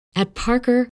At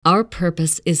Parker, our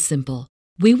purpose is simple.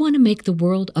 We want to make the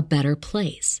world a better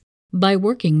place by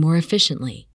working more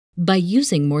efficiently, by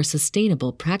using more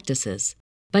sustainable practices,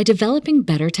 by developing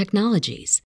better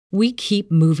technologies. We keep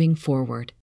moving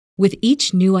forward. With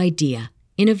each new idea,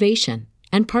 innovation,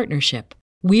 and partnership,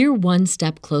 we're one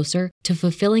step closer to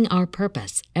fulfilling our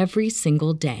purpose every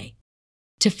single day.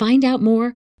 To find out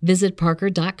more, visit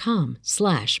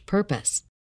parker.com/purpose.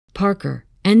 Parker,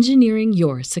 engineering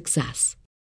your success.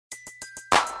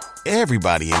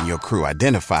 Everybody in your crew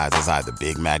identifies as either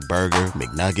Big Mac Burger,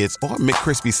 McNuggets, or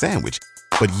McCrispy Sandwich.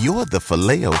 But you're the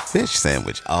Filet-O-Fish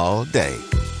Sandwich all day.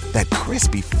 That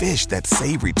crispy fish, that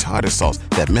savory tartar sauce,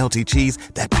 that melty cheese,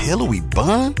 that pillowy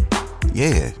bun.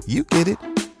 Yeah, you get it.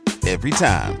 Every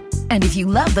time. And if you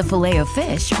love the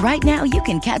Filet-O-Fish, right now you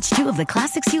can catch two of the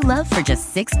classics you love for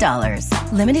just $6.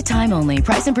 Limited time only.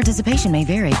 Price and participation may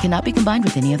vary. Cannot be combined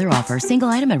with any other offer. Single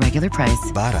item at regular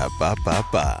price.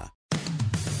 Ba-da-ba-ba-ba.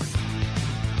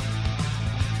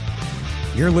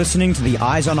 You're listening to the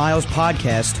Eyes on Isles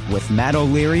podcast with Matt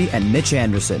O'Leary and Mitch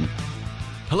Anderson.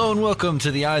 Hello and welcome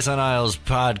to the Eyes on Isles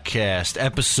podcast,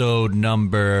 episode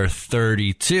number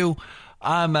 32.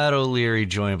 I'm Matt O'Leary,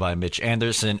 joined by Mitch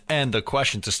Anderson. And the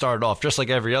question to start off, just like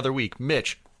every other week,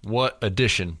 Mitch, what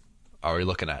edition are we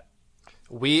looking at?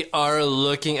 We are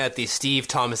looking at the Steve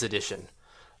Thomas edition.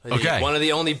 Okay. One of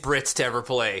the only Brits to ever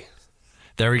play.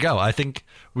 There we go. I think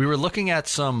we were looking at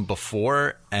some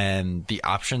before, and the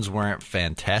options weren't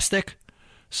fantastic.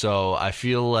 So I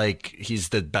feel like he's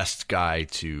the best guy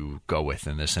to go with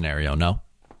in this scenario, no?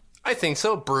 I think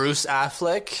so. Bruce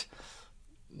Affleck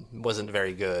wasn't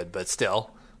very good, but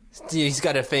still. He's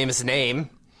got a famous name.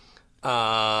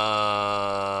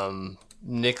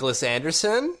 Nicholas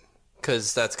Anderson,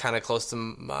 because that's kind of close to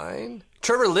mine.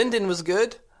 Trevor Linden was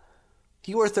good.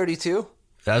 He wore 32.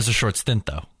 That was a short stint,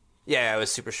 though. Yeah, it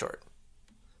was super short.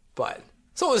 But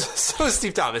so was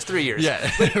Steve Thomas, 3 years. Yeah.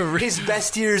 His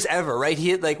best years ever, right? He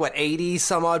hit 80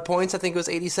 some odd points. I think it was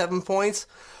 87 points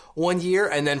 1 year,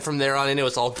 and then from there on in it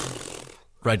was all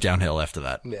right downhill after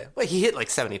that. Yeah. Well, he hit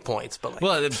 70 points, but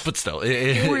but still,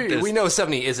 we know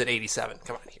 70 isn't 87.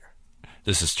 Come on here.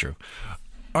 This is true.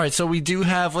 All right, so we do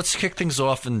have, let's kick things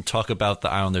off and talk about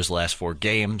the Islanders' last 4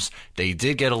 games. They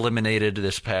did get eliminated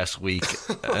this past week,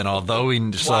 and although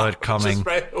we saw it coming. Just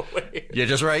right away. Yeah,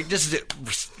 just right. Just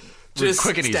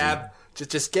quick and stab. Easy.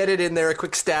 Just get it in there, a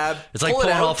quick stab. It's like pulling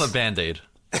off a Band-Aid.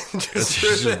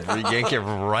 Just yank it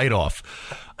right off.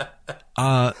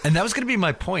 And that was going to be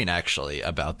my point, actually,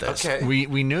 about this. Okay.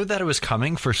 We knew that it was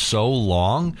coming for so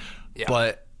long, yeah.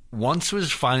 But once it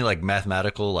was finally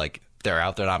mathematical, they're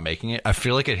out there not making it, I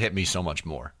feel like it hit me so much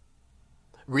more.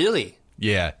 Really?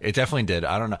 Yeah, it definitely did.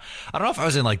 I don't know if I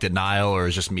was in denial or it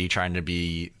was just me trying to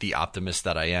be the optimist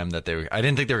that I am I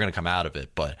didn't think they were going to come out of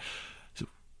it, but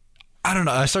I don't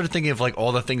know. I started thinking of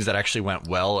all the things that actually went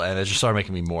well, and it just started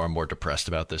making me more and more depressed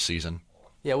about this season.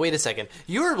 Yeah, wait a second.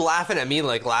 You were laughing at me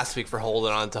last week for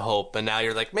holding on to hope, and now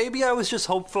you're maybe I was just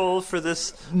hopeful for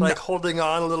this, holding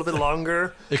on a little bit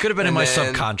longer. It could have been in my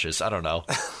subconscious. I don't know.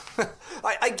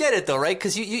 I get it, though, right?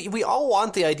 Because we all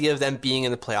want the idea of them being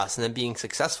in the playoffs and them being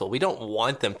successful. We don't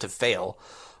want them to fail.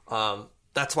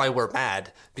 That's why we're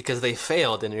mad, because they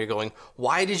failed, and you're going,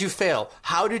 why did you fail?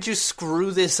 How did you screw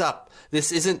this up?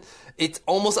 It's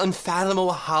almost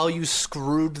unfathomable how you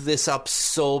screwed this up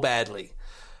so badly.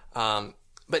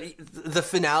 But the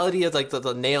finality of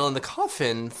the nail in the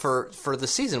coffin for the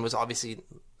season was obviously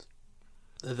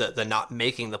the not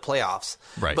making the playoffs.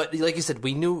 Right. But like you said,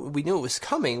 we knew it was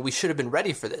coming. We should have been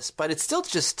ready for this. But it's still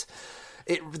just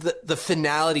the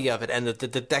finality of it and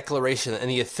the declaration and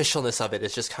the officialness of it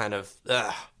is just kind of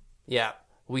yeah,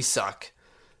 we suck.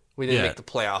 We didn't make the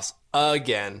playoffs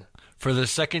again for the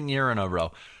second year in a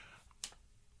row.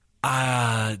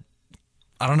 I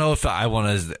don't know if I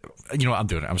want to.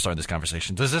 I'm starting this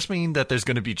conversation. Does this mean that there's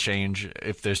going to be change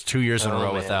if there's 2 years in a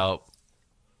row without?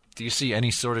 Do you see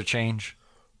any sort of change?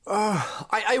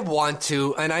 I want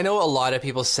to, and I know a lot of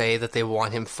people say that they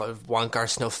want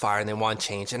Garceau fired and they want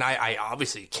change, and I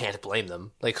obviously can't blame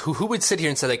them. Who would sit here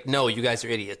and say no, you guys are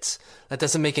idiots? That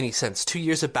doesn't make any sense. 2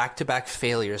 years of back-to-back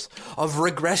failures, of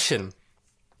regression.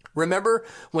 Remember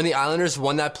when the Islanders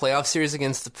won that playoff series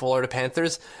against the Florida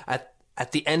Panthers?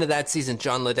 At the end of that season,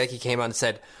 John Ledecky came out and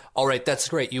said, all right, that's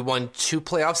great. You won 2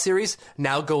 playoff series.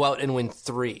 Now go out and win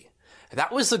 3.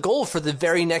 That was the goal for the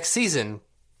very next season.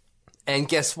 And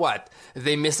guess what?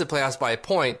 They missed the playoffs by a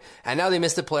point, and now they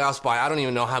missed the playoffs by I don't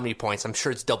even know how many points. I'm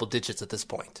sure it's double digits at this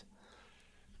point.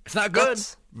 It's not good.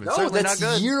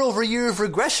 That's year-over-year of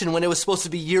regression when it was supposed to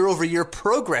be year-over-year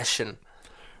progression.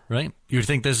 Right? You'd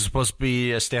think this is supposed to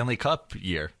be a Stanley Cup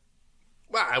year.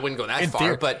 Well, I wouldn't go that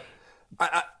far, but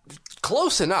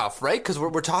close enough, right? Because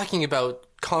we're talking about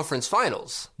conference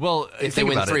finals. Well, if they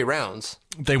win 3 rounds,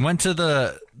 they went to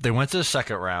the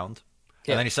second round,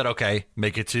 and then he said, "Okay,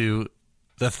 make it to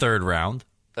the third round."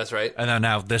 That's right. And then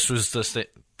now this was the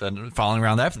following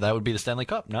round after that would be the Stanley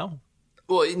Cup. No,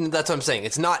 well, that's what I'm saying.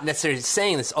 It's not necessarily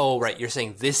saying this. Oh, right. You're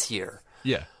saying this year.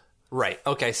 Yeah. Right.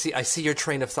 Okay. I see your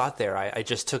train of thought there. I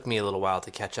just took me a little while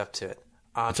to catch up to it.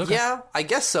 Okay. Yeah, I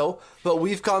guess so. But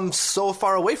we've come so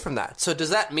far away from that. So does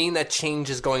that mean that change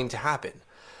is going to happen?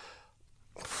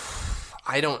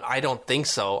 I don't think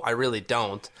so. I really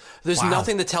don't. There's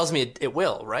nothing that tells me it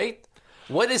will, right?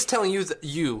 What is telling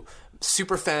you,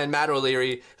 superfan Matt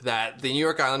O'Leary, that the New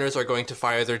York Islanders are going to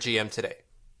fire their GM today?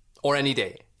 Or any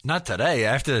day? Not today.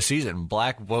 After the season.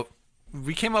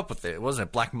 We came up with it. Wasn't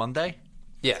it Black Monday?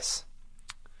 Yes.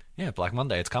 Yeah, Black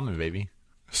Monday. It's coming, baby.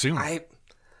 Soon.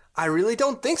 I really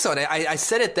don't think so. And I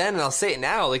said it then and I'll say it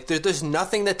now. Like, there's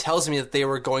nothing that tells me that they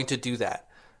were going to do that.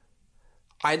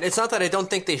 It's not that I don't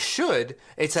think they should.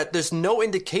 It's that there's no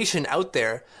indication out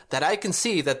there that I can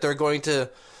see that they're going to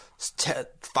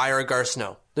fire Gar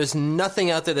Snow. There's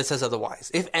nothing out there that says otherwise.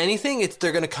 If anything,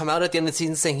 they're going to come out at the end of the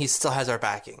season saying he still has our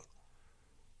backing.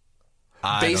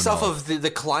 Based off of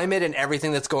the climate and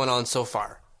everything that's going on so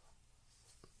far.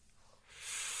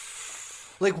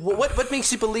 Like, what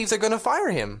makes you believe they're going to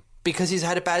fire him? Because he's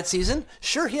had a bad season?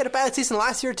 Sure, he had a bad season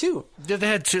last year, too. Yeah, they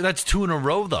had 2. That's 2 in a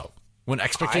row, though, when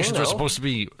expectations were supposed to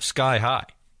be sky high.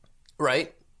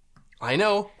 Right. I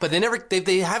know, but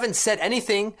they haven't said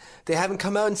anything. They haven't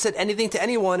come out and said anything to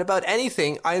anyone about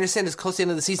anything. I understand it's close to the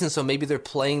end of the season, so maybe they're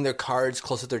playing their cards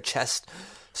close to their chest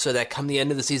so that come the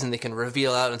end of the season they can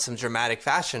reveal out in some dramatic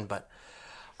fashion. But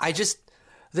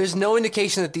there's no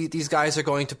indication that these guys are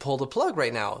going to pull the plug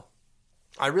right now.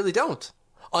 I really don't.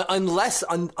 Unless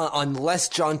John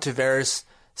Tavares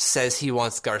says he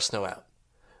wants Gar Snow out,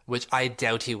 which I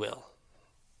doubt he will.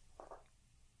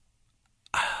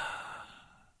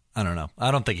 I don't know.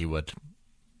 I don't think he would.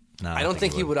 No, I don't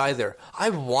think he would either. I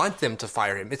want them to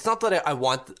fire him. It's not that I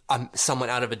want someone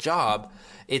out of a job.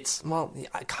 It's, well,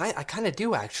 I kind of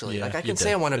do, actually. Yeah, like, I can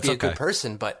say I want to be a good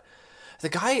person, but the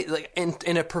guy, like,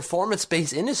 in a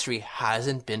performance-based industry,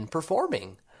 hasn't been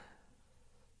performing.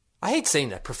 I hate saying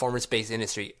that, performance-based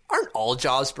industry. Aren't all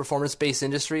jobs performance-based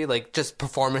industry? Like, just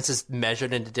performance is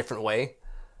measured in a different way?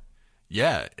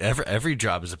 Yeah, every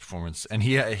job is a performance, and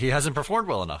he hasn't performed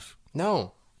well enough.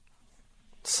 No.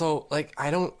 So, like,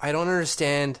 I don't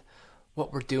understand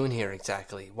what we're doing here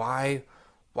exactly. Why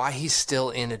he's still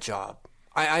in a job.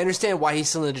 I understand why he's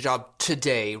still in a job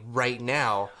today, right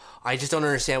now. I just don't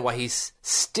understand why he's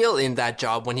still in that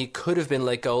job when he could have been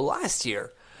let go last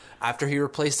year after he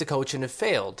replaced the coach and it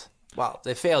failed. Well,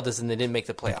 they failed as in they didn't make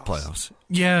the playoffs.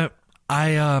 Yeah,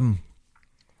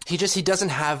 He doesn't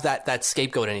have that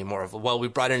scapegoat anymore of, well, we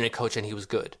brought in a coach and he was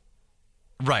good.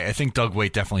 Right. I think Doug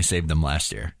Weight definitely saved them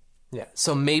last year. Yeah.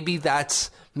 So maybe that's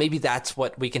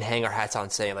what we can hang our hats on,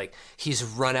 saying, like, he's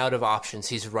run out of options,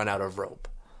 he's run out of rope.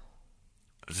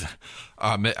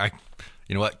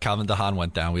 You know what? Calvin DeHaan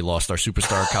went down. We lost our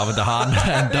superstar, Calvin DeHaan.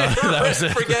 And that was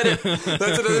it. Forget it.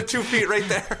 That's another 2 feet right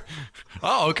there.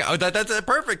 Oh, okay. Oh, that's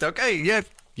perfect. Okay. Yeah.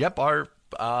 Yep.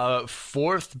 Our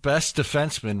fourth best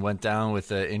defenseman went down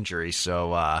with an injury.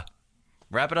 So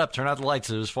wrap it up. Turn out the lights.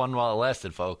 It was fun while it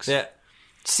lasted, folks. Yeah.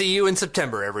 See you in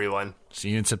September, everyone.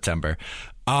 See you in September.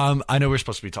 I know we're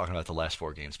supposed to be talking about the last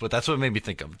 4 games, but that's what made me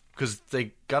think of, because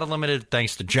they got eliminated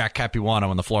thanks to Jack Capuano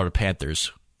and the Florida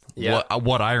Panthers. Yeah.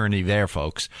 What irony there,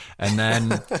 folks. And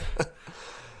then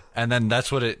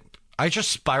that's what I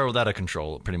just spiraled out of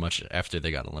control pretty much after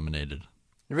they got eliminated.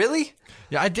 Really?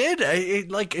 Yeah, I did.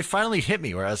 It finally hit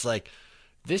me where I was like,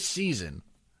 this season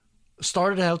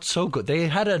started out so good. They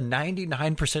had a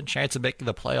 99% chance of making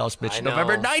the playoffs, bitch, in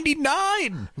November.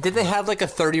 99! Did they have like a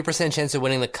 30% chance of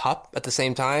winning the cup at the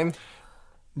same time?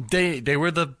 They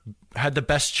had the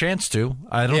best chance to.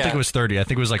 I don't think it was 30. I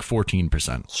think it was like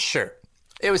 14%. Sure.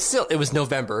 It was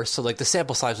November, so like the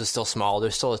sample size was still small.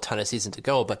 There's still a ton of season to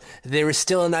go, but they were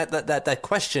still in that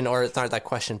question, or it's not that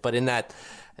question, but in that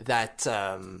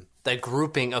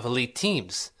grouping of elite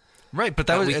teams. Right, but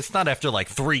it's not after like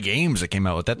 3 games that came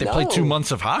out with that. They played 2 months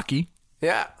of hockey.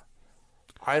 Yeah.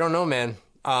 I don't know, man.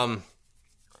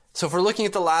 So if we're looking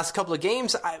at the last couple of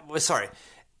games,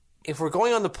 if we're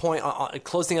going on the point,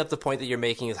 closing up the point that you're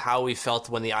making is how we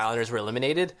felt when the Islanders were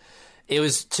eliminated,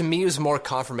 to me, it was more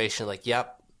confirmation, like,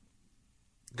 yep,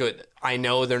 good. I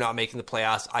know they're not making the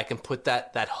playoffs. I can put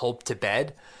that hope to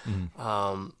bed.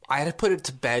 Mm-hmm. I had to put it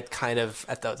to bed kind of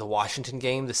at the Washington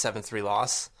game, the 7-3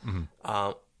 loss.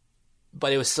 Mm-hmm.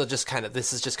 But it was still just kind of,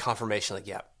 this is just confirmation, like,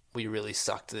 yeah, we really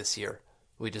sucked this year.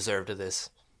 we deserved this.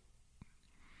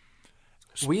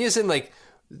 We as in, like,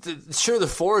 sure, the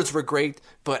forwards were great,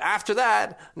 but after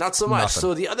that, not so much. Nothing.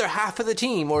 So the other half of the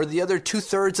team, or the other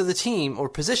 2/3 of the team, or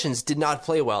positions did not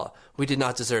play well. We did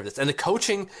not deserve this. And the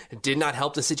coaching did not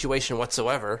help the situation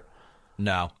whatsoever.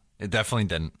 No, it definitely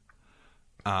didn't.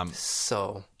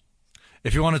 So,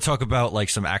 If you want to talk about like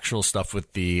some actual stuff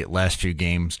with the last few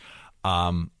games,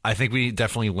 I think we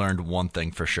definitely learned one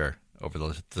thing for sure over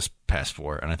this past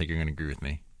 4, and I think you're going to agree with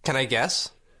me. can I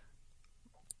guess?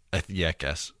 Yeah, I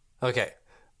guess. Okay.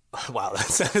 Wow, that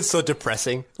sounded so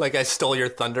depressing. Like I stole your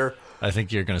thunder. I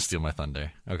think you're going to steal my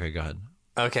thunder. Okay, go ahead.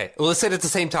 Okay, well, let's say it at the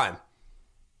same time.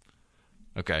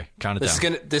 Okay, count it This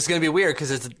down. is gonna be weird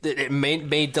because it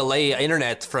may delay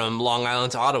internet from Long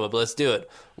Island to Ottawa, but let's do it.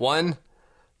 1,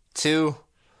 2,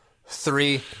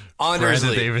 3. Anders Brandon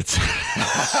Lee. Davidson.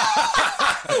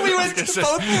 We went to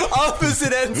both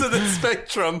opposite ends of the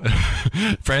spectrum.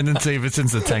 Brandon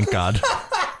Davidson's a tank god.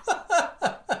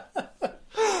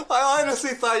 I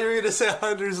honestly thought you were going to say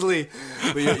Anders Lee,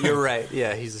 but you're right.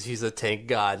 Yeah, he's a tank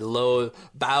god. Low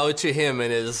bow to him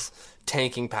and his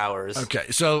tanking powers. Okay,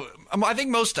 so I think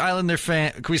most Islander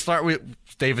fans... Can we start with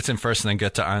Davidson first and then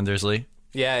get to Anders Lee?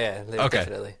 Yeah, Okay.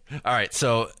 definitely. All right,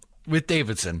 so with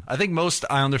Davidson, I think most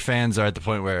Islander fans are at the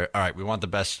point where, all right, we want the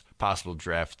best possible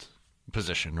draft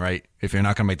position, right? If you're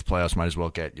not going to make the playoffs, might as well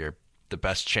get the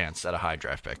best chance at a high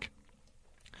draft pick.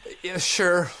 Yeah,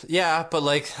 sure. Yeah, but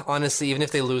like honestly, even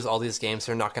if they lose all these games,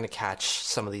 they're not going to catch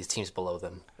some of these teams below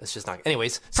them. It's just not.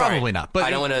 Anyways, sorry. Probably not, but I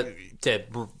don't want to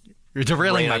You're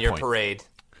derailing rain my on your point. parade.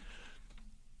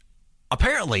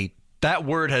 Apparently, that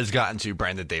word has gotten to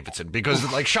Brandon Davidson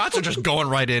because like shots are just going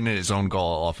right in his own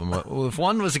goal off him. If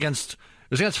one was against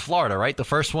Florida, right? The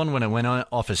first one when it went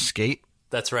off his skate.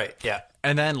 That's right. Yeah.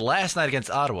 And then last night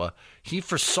against Ottawa, he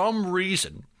for some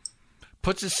reason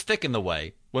puts his stick in the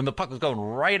way when the puck was going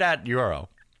right at Euro.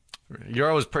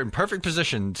 Euro was in perfect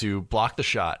position to block the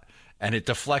shot, and it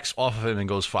deflects off of him and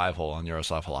goes 5-hole on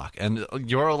Yaroslav Halak. And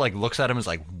Euro like looks at him and is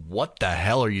like, "What the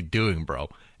hell are you doing, bro?"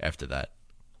 After that.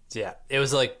 Yeah. It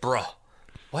was like, bruh,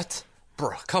 what?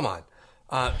 Bruh, come on.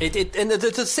 And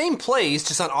the same plays,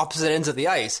 just on opposite ends of the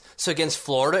ice. So against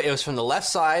Florida, it was from the left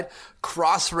side,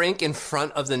 cross rink in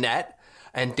front of the net,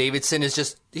 and Davidson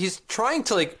he's trying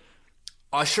to like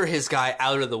usher his guy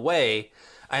out of the way,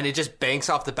 and it just banks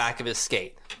off the back of his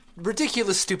skate.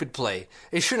 Ridiculous, stupid play.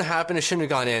 It shouldn't happen. It shouldn't have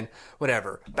gone in.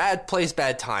 Whatever. Bad place,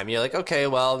 bad time. You're like, okay,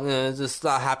 well, this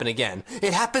not happen again.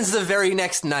 It happens the very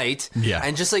next night. Yeah.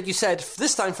 And just like you said,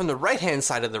 this time from the right-hand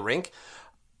side of the rink,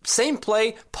 same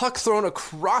play, puck thrown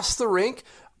across the rink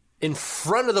in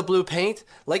front of the blue paint.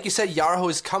 Like you said, Yarho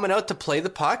is coming out to play the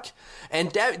puck.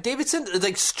 And Davidson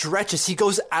like stretches. He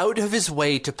goes out of his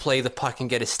way to play the puck and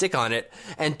get his stick on it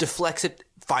and deflects it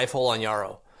 5-hole on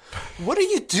Yarho. What are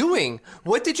you doing?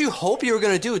 What did you hope you were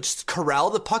going to do? Just corral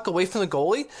the puck away from the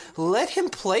goalie? Let him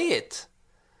play it.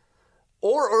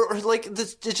 Or like,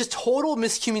 it's just total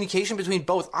miscommunication between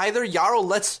both. Either Yarrow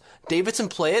lets Davidson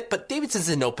play it, but Davidson's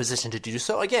in no position to do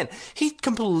so. Again, he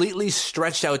completely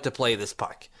stretched out to play this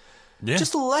puck. Yeah.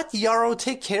 Just let Yarrow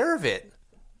take care of it.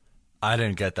 I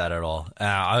didn't get that at all.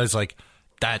 I was like,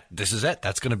 this is it.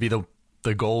 That's going to be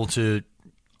the goal to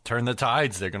turn the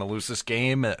tides. They're going to lose this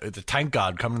game. The tank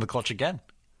god coming to the clutch again.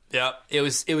 Yeah, it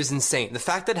was insane. The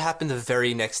fact that it happened the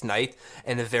very next night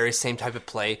and the very same type of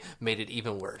play made it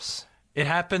even worse. It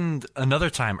happened another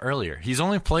time earlier. He's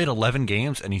only played 11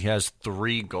 games and he has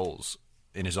 3 goals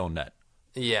in his own net.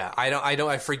 Yeah,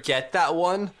 I forget that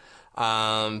one.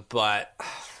 But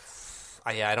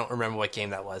I don't remember what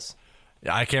game that was.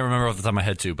 Yeah, I can't remember off the top of my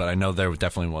head too, but I know there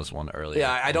definitely was one earlier.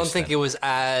 Yeah, I don't think it was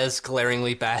as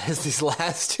glaringly bad as these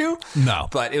last two. No.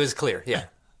 But it was clear, yeah.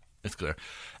 It's clear.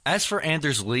 As for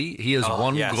Anders Lee, he is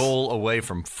one yes. goal away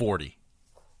from 40.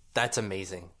 That's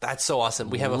amazing. That's so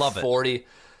awesome. We have Love a it. 40.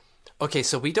 Okay,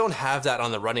 so we don't have that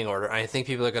on the running order. I think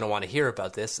people are going to want to hear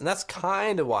about this, and that's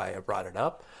kind of why I brought it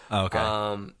up. Okay.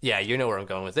 Yeah, you know where I'm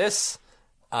going with this.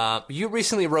 You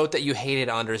recently wrote that you hated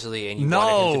Anders Lee and you No.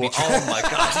 wanted him to be Oh my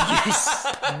God.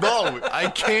 Yes. No, I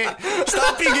can't.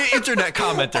 Stop being an internet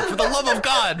commenter. For the love of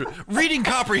God. Reading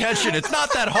comprehension, it's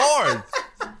not that hard.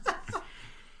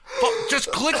 Just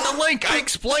click the link. I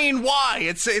explain why.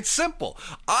 It's simple.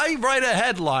 I write a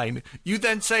headline. You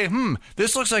then say,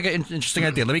 this looks like an interesting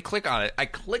idea. Let me click on it. I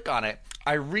click on it.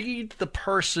 I read the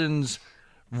person's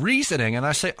reasoning, and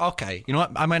I say, okay, you know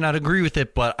what? I might not agree with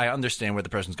it, but I understand where the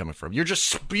person's coming from. You're just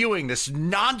spewing this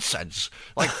nonsense,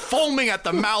 like foaming at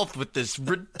the mouth with this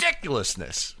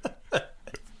ridiculousness.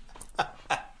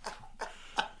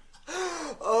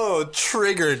 Oh,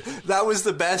 triggered. That was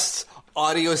the best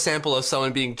audio sample of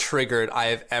someone being triggered I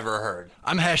have ever heard.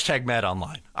 I'm hashtag mad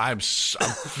online. I'm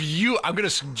gonna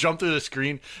jump through the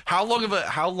screen. How long of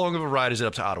a ride is it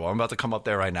up to Ottawa? I'm about to come up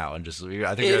there right now and just.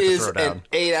 I think we have to throw down. An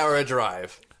 8-hour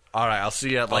drive. All right, I'll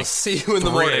see you at I'll see you in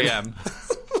the morning. 3 a.m.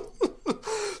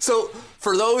 So,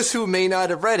 for those who may not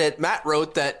have read it, Matt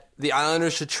wrote that the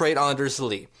Islanders should trade Anders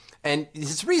Lee. And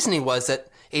his reasoning was that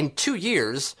in 2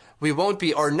 years, we won't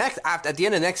be, or at the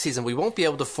end of next season, we won't be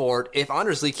able to afford, if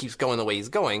Anders Lee keeps going the way he's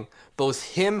going, both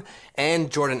him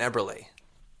and Jordan Eberle.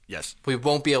 Yes. We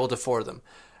won't be able to afford them.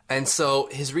 And so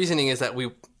his reasoning is that we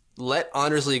let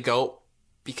Anders Lee go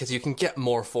because you can get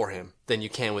more for him than you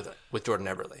can with Jordan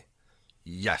Eberle.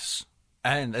 Yes.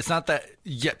 And it's not that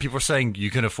yet people are saying you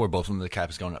can afford both of them, the cap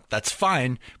is going up. That's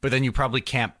fine, but then you probably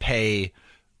can't pay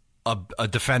a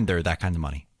defender that kind of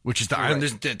money, which is the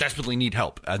Islanders desperately need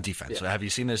help on defense. Yeah. So have you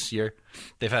seen this year?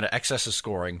 They've had an excess of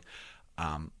scoring.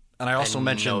 And I also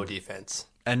mentioned no defense.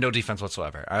 And no defense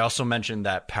whatsoever. I also mentioned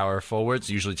that power forwards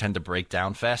usually tend to break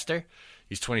down faster.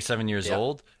 He's 27 years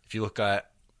old. If you look at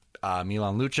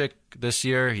Milan Lucic this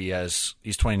year, he's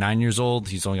 29 years old.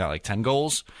 He's only got like 10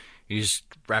 goals. He's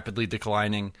rapidly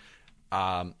declining.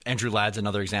 Andrew Ladd's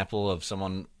another example of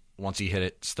someone, once he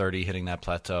hits 30, hitting that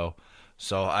plateau.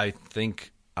 So I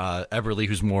think Eberle,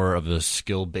 who's more of a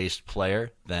skill-based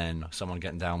player than someone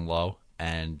getting down low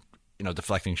and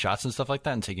deflecting shots and stuff like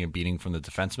that and taking a beating from the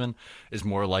defenseman, is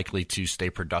more likely to stay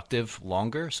productive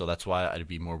longer. So that's why I'd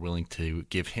be more willing to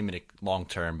give him a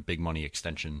long-term big money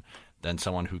extension than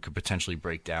someone who could potentially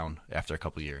break down after a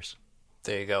couple of years.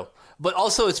 There you go. But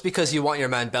also it's because you want your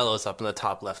man Bellows up in the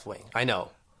top left wing. I know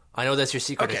that's your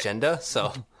secret agenda.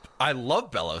 So I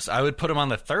love Bellows. I would put him on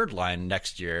the third line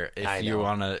next year if you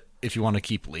want to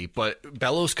keep Lee. But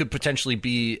Bellows could potentially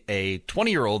be a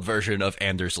 20-year-old version of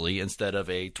Anders Lee instead of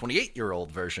a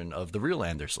 28-year-old version of the real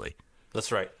Anders Lee.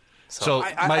 That's right. So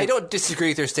I don't disagree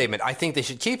with your statement. I think they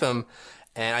should keep him,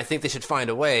 and I think they should find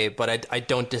a way, but I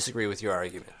don't disagree with your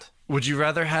argument. Would you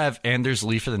rather have Anders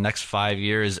Lee for the next 5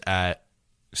 years at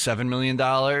 $7 million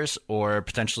or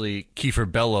potentially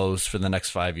Kiefer Bellows for the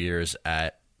next 5 years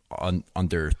at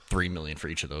under $3 million for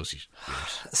each of those years?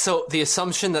 So the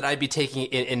assumption that I'd be taking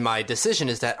in my decision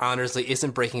is that Anders Lee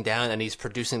isn't breaking down and he's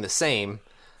producing the same.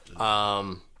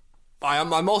 I'm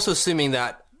also assuming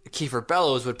that Kiefer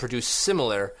Bellows would produce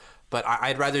similar, but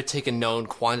I'd rather take a known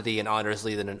quantity in Anders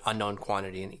Lee than an unknown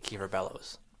quantity in Kiefer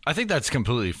Bellows. I think that's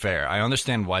completely fair. I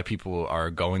understand why people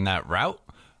are going that route,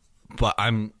 but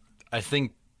I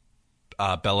think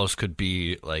Bellows could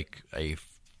be like a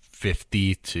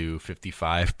 50 to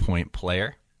 55 point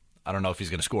player. I don't know if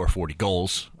he's going to score 40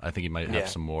 goals. I think he might have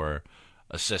some more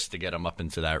assists to get him up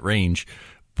into that range.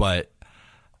 But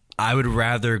I would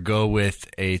rather go with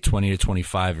a 20 to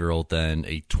 25-year-old than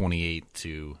a 28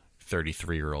 to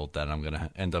 33-year-old that I'm going to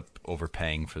end up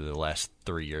overpaying for the last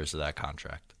 3 years of that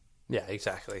contract. Yeah,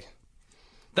 exactly.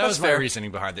 That was my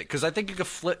reasoning behind it, because I think you could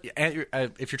flip.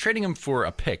 If you're trading him for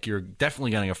a pick, you're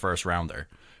definitely getting a first rounder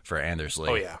for Anders Lee.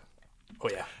 Oh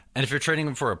yeah. And if you're trading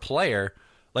him for a player,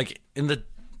 like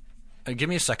give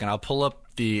me a second, I'll pull up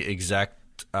the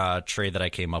exact trade that I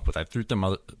came up with. I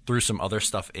threw some other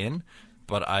stuff in,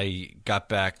 but I got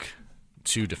back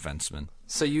 2 defensemen.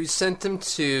 So you sent him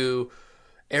to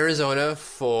Arizona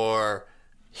for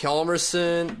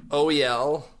Hjalmarsson,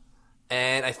 OEL.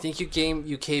 And I think you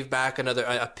gave back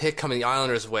a pick coming the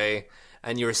Islanders' way,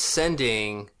 and you were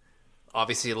sending,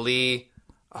 obviously, Lee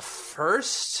a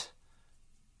first?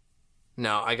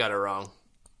 No, I got it wrong.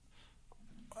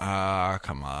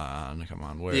 Come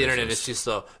on. Where the internet is too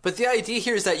slow. But the idea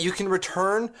here is that you can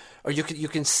return, or you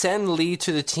can send Lee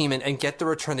to the team and get the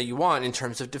return that you want in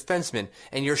terms of defensemen.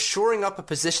 And you're shoring up a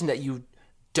position that you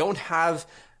don't have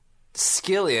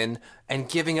skill in and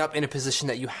giving up in a position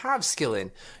that you have skill in.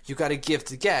 You got to give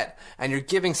to get, and you're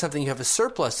giving something you have a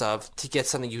surplus of to get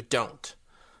something you don't.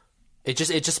 It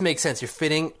just makes sense. You're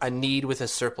fitting a need with a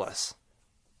surplus.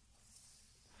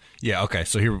 Yeah, okay.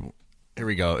 So here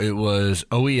we go. It was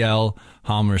OEL,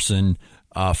 Hjalmarsson,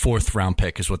 4th round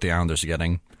pick is what the Islanders are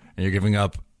getting. And you're giving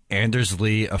up Anders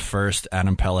Lee, a first,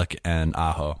 Adam Pelech, and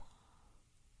Aho.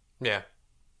 Yeah.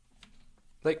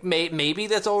 Like, maybe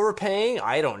that's overpaying.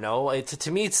 I don't know.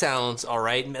 To me, it sounds all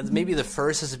right. Maybe the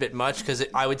first is a bit much, because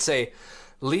I would say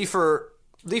Lee for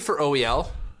OEL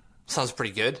sounds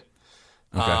pretty good.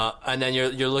 Okay. And then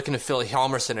you're looking to fill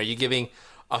Hjalmarsson. Are you giving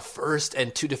a first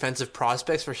and 2 defensive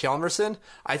prospects for Hjalmarsson?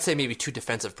 I'd say maybe 2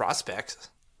 defensive prospects.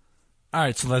 All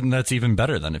right, so then that's even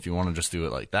better than if you want to just do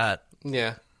it like that.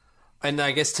 Yeah. And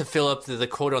I guess to fill up the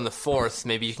quota on the 4th,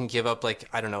 maybe you can give up, like,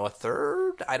 I don't know, a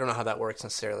third? I don't know how that works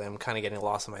necessarily. I'm kind of getting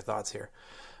lost in my thoughts here.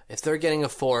 If they're getting a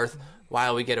fourth, why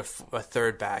don't we get a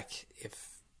third back?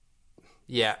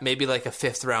 Maybe like a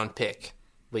 5th round pick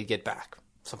we get back.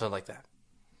 Something like that.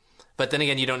 But then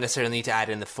again, you don't necessarily need to add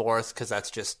in the 4th because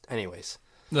that's just, anyways.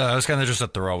 No, it was kind of just a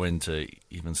throw in to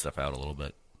even stuff out a little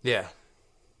bit. Yeah.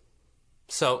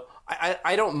 So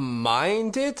I don't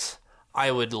mind it.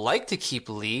 I would like to keep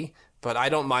Lee, but I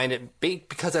don't mind it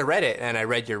because I read it and I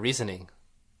read your reasoning.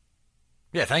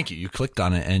 Yeah, thank you. You clicked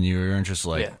on it and you were just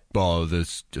like, oh,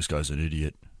 this guy's an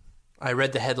idiot. I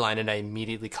read the headline and I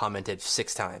immediately commented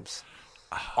 6 times.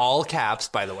 All caps,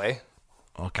 by the way.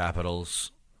 All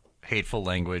capitals. Hateful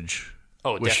language.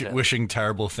 Oh, definitely. Wishing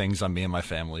terrible things on me and my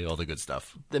family. All the good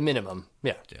stuff. The minimum.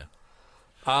 Yeah.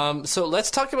 Yeah. So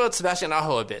let's talk about Sebastian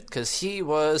Aho a bit because he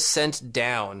was sent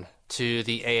down to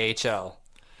the AHL.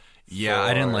 Yeah,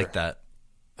 I didn't like that.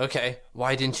 Okay.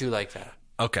 Why didn't you like that?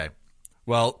 Okay.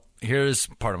 Well, here's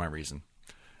part of my reason.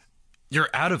 You're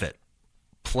out of it.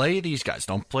 Play these guys.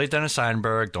 Don't play Dennis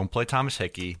Seidenberg. Don't play Thomas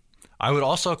Hickey. I would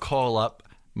also call up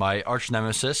my arch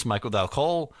nemesis, Michael Dal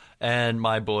Cole, and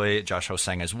my boy Josh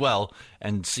Ho-Sang as well,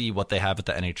 and see what they have at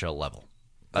the NHL level.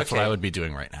 That's what I would be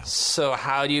doing right now. So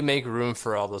how do you make room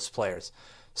for all those players?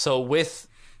 So with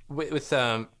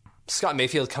Scott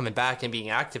Mayfield coming back and being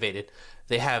activated,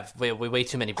 they have way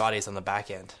too many bodies on the back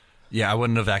end. Yeah, I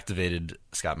wouldn't have activated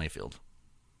Scott Mayfield.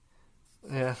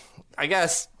 Yeah, I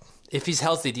guess if he's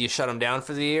healthy, do you shut him down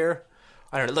for the year?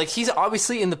 I don't know. Like, he's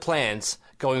obviously in the plans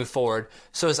going forward.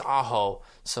 So is Aho.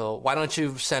 So why don't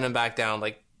you send him back down?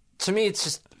 Like, to me, it's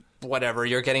just whatever.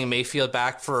 You're getting Mayfield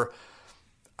back for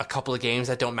a couple of games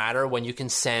that don't matter when you can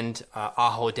send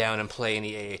Aho down and play in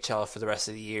the AHL for the rest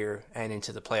of the year and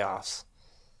into the playoffs.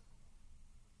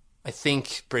 I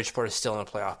think Bridgeport is still in a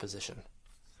playoff position.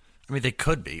 I mean, they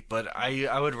could be, but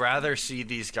I would rather see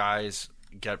these guys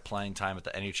get playing time at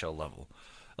the NHL level.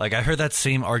 Like, I heard that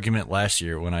same argument last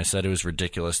year when I said it was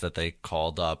ridiculous that they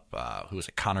called up, who was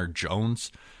it, Connor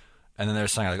Jones? And then they're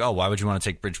saying, like, oh, why would you want to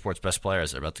take Bridgeport's best player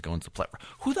as they're about to go into the playoffs?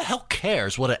 Who the hell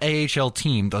cares what an AHL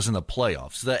team does in the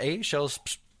playoffs? The AHL's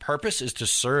purpose is to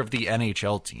serve the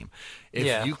NHL team.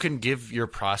 If you can give your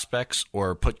prospects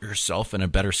or put yourself in a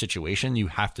better situation, you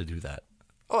have to do that.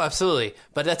 Oh, absolutely.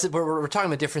 But we're talking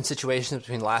about different situations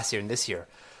between last year and this year.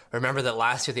 Remember that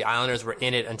last year the Islanders were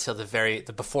in it until the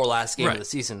before last game of the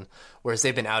season, whereas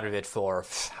they've been out of it for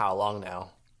how long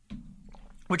now?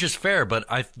 Which is fair, but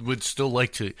I would still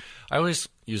like to. I always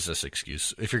use this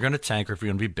excuse: if you're going to tank or if you're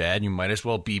going to be bad, you might as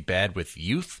well be bad with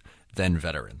youth than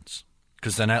veterans,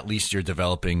 because then at least you're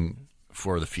developing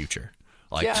for the future.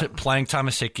 Like playing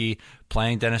Thomas Hickey,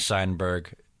 playing Dennis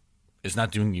Seidenberg is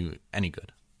not doing you any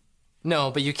good.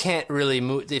 No, but you can't really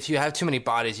move. If you have too many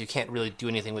bodies, you can't really do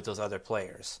anything with those other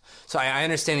players. So I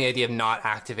understand the idea of not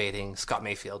activating Scott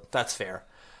Mayfield. That's fair.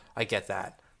 I get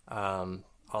that.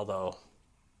 Although,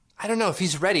 I don't know. If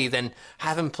he's ready, then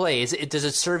have him play. Does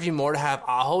it serve you more to have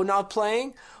Aho not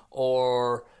playing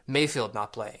or Mayfield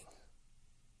not playing?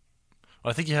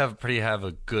 Well, I think you have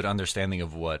a good understanding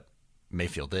of what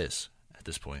Mayfield is at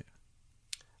this point.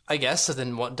 I guess. So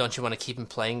then don't you want to keep him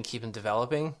playing, keep him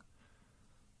developing?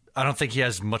 I don't think he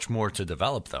has much more to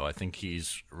develop, though. I think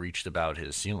he's reached about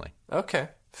his ceiling. Okay,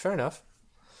 fair enough.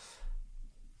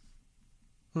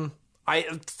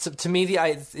 To me,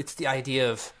 it's the idea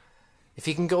of if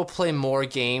he can go play more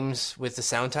games with the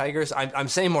Sound Tigers. I'm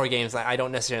saying more games. I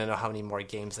don't necessarily know how many more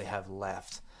games they have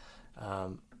left. I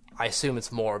assume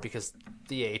it's more because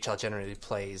the AHL generally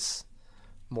plays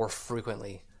more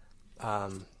frequently.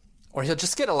 Or he'll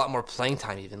just get a lot more playing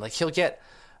time even. Like he'll get...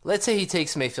 Let's say he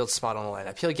takes Mayfield's spot on the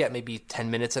lineup. He'll get maybe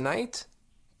 10 minutes a night,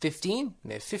 15?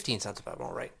 Maybe 15 sounds about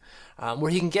all right.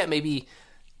 Where he can get maybe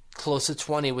close to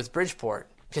 20 with Bridgeport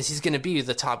because he's going to be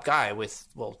the top guy with,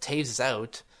 Taves is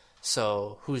out,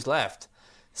 so who's left?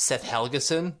 Seth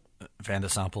Helgeson? Van de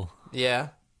Sample. Yeah.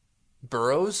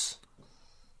 Burrows?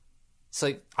 It's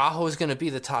like Aho is going to be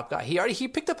the top guy. He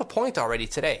picked up a point already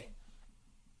today.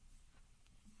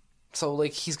 So,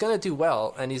 like, he's going to do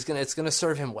well, and it's going to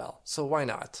serve him well. So why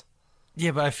not?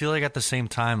 Yeah, but I feel like at the same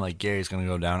time, like, Gary's going to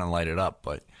go down and light it up.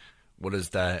 But what does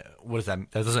that? That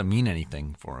doesn't mean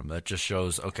anything for him. That just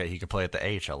shows, okay, he can play at the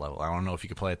AHL level. I don't know if he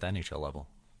can play at the NHL level.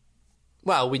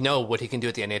 Well, we know what he can do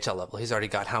at the NHL level. He's already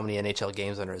got how many NHL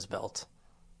games under his belt?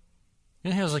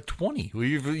 Yeah, he has like 20.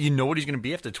 You know what he's going to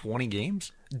be after 20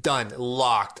 games? Done.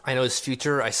 Locked. I know his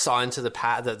future. I saw into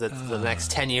the next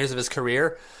 10 years of his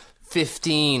career.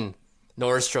 15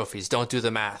 Norris trophies. Don't do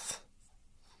the math.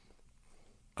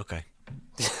 Okay.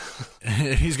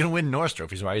 He's going to win Norris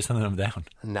trophies. Why are you sending him down?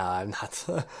 No, I'm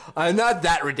not. I'm not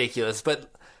that ridiculous. But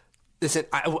listen,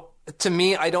 to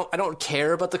me, I don't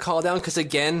care about the call down because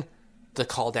again, the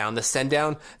call down, the send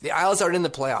down. The Isles are in the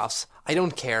playoffs. I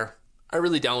don't care. I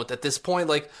really don't. At this point,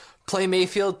 like, play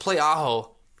Mayfield, play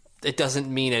Aho. It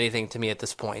doesn't mean anything to me at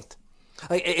this point.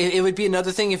 Like, it would be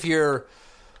another thing if you're,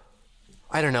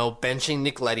 I don't know, benching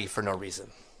Nick Leddy for no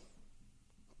reason.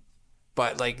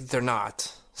 But, like, they're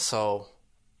not. So,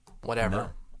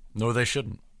 whatever. No, they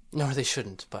shouldn't. No, they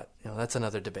shouldn't. But, that's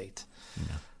another debate.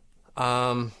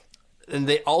 Yeah. And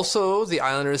the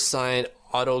Islanders signed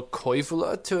Otto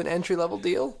Koivula to an entry-level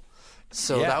deal.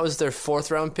 So that was their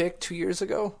 4th-round pick 2 years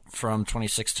ago? From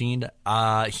 2016.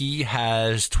 He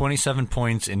has 27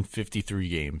 points in 53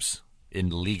 games in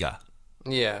Liga.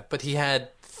 Yeah, but he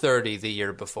had 30 the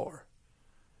year before.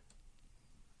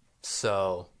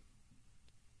 So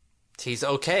he's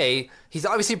okay. He's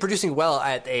obviously producing well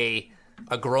at a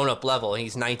grown-up level.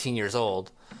 He's 19 years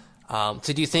old. So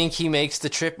do you think he makes the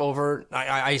trip over?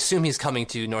 I assume he's coming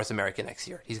to North America next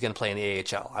year. He's going to play in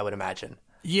the AHL, I would imagine.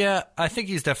 Yeah, I think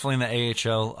he's definitely in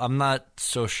the AHL. I'm not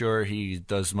so sure he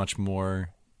does much more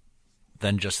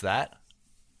than just that.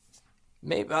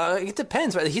 Maybe it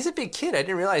depends. Right? He's a big kid. I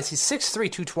didn't realize he's 6'3",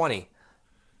 220.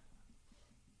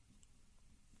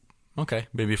 Okay,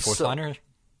 maybe a fourth liner.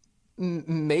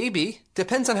 Maybe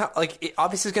depends on how. Like, it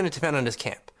obviously, it's going to depend on his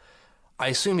camp. I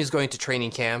assume he's going to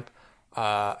training camp,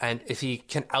 and if he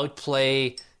can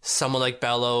outplay someone like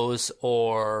Bellows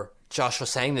or Joshua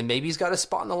Sang, then maybe he's got a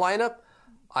spot in the lineup.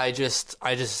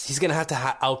 He's going to have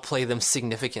to outplay them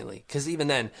significantly. Because even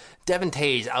then, Devin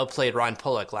Tage outplayed Ryan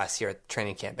Pulock last year at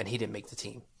training camp, and he didn't make the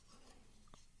team.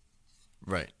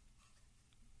 Right.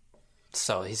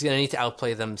 So he's going to need to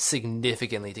outplay them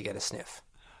significantly to get a sniff.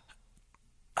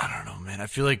 I don't know, man. I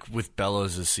feel like with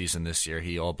Bellows' season this year,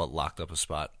 he all but locked up a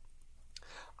spot.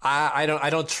 I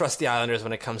don't trust the Islanders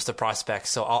when it comes to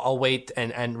prospects, so I'll wait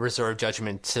and reserve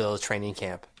judgment till training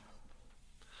camp.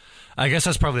 I guess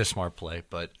that's probably a smart play,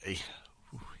 but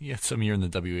he had some year in the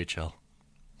WHL.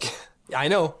 I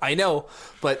know,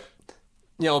 but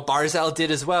Barzal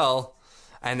did as well,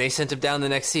 and they sent him down the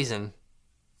next season.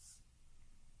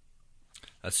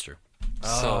 That's true. So,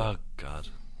 oh God,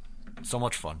 so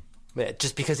much fun. Yeah,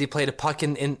 just because he played a puck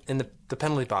in the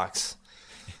penalty box.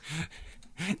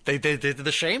 They did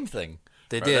the shame thing.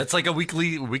 They did. That's like a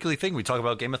weekly thing. We talk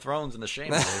about Game of Thrones and the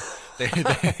shame.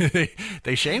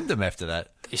 They shamed him after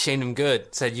that. They shamed him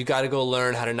good. Said, you got to go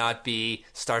learn how to not be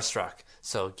starstruck.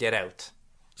 So get out.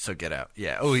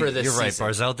 Yeah. Oh, you're right. Season.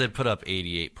 Barzal did put up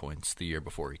 88 points the year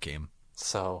before he came.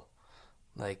 So,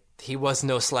 he was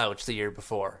no slouch the year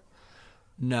before.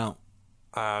 No.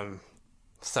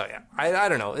 So yeah, I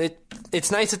don't know.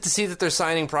 It's nice to see that they're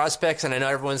signing prospects, and I know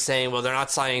everyone's saying, well, they're not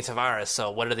signing Tavares,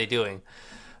 so what are they doing?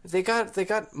 They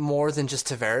got more than just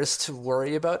Tavares to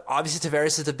worry about. Obviously,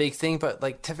 Tavares is the big thing, but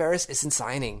Tavares isn't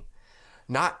signing.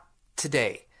 Not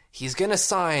today. He's gonna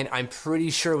sign, I'm pretty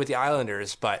sure, with the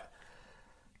Islanders, but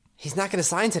he's not gonna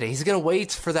sign today. He's gonna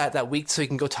wait for that week so he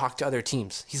can go talk to other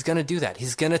teams. He's gonna do that.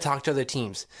 He's gonna talk to other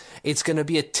teams. It's gonna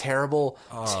be a terrible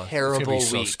it's gonna be week.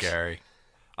 So scary.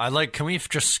 Can we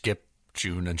just skip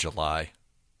June and July?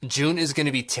 June is going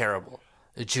to be terrible.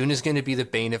 June is going to be the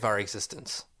bane of our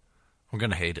existence. I'm going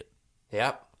to hate it.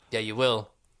 Yep. Yeah, you will.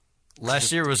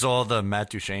 Last year was all the Matt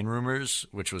Duchene rumors,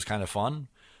 which was kind of fun.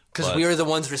 Because we were the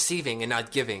ones receiving and not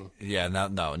giving. Yeah,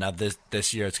 now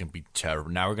this year it's going to be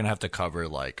terrible. Now we're going to have to cover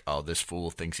this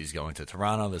fool thinks he's going to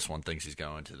Toronto. This one thinks he's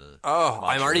going to the Montreal.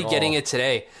 I'm already getting it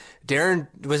today. Darren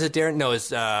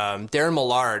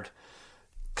Millard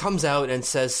comes out and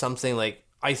says something like,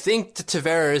 I think if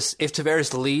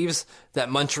Tavares leaves, that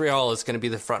Montreal is going to be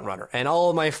the front runner. And all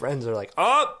of my friends are like,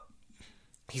 oh,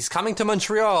 he's coming to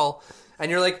Montreal. And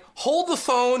you're like, hold the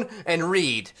phone and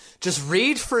read. Just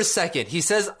read for a second. He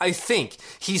says, I think.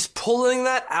 He's pulling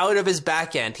that out of his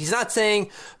back end. He's not saying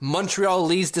Montreal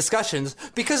leads discussions,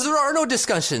 because there are no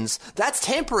discussions. That's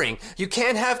tampering. You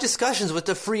can't have discussions with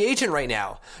the free agent right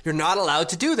now. You're not allowed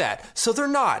to do that. So they're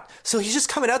not. So he's just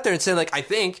coming out there and saying, I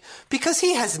think, because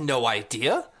he has no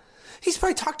idea. He's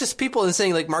probably talked to people and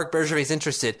saying, Marc Bergevin's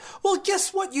interested. Well,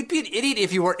 guess what? You'd be an idiot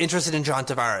if you weren't interested in John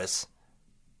Tavares.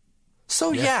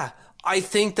 So yeah. I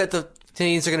think that the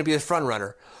Canadiens are going to be the front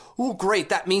runner. Ooh, great.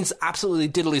 That means absolutely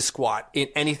diddly squat in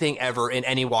anything ever in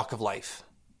any walk of life.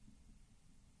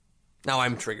 Now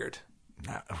I'm triggered.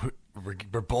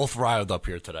 We're both riled up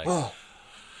here today. Oh.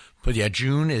 But yeah,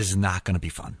 June is not going to be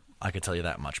fun. I can tell you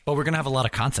that much. But we're going to have a lot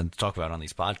of content to talk about on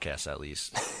these podcasts, at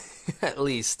least. At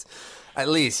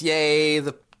least. Yay,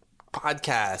 the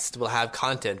podcast will have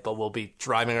content, but we'll be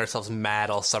driving ourselves mad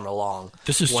all summer long.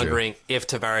 This is wondering true. If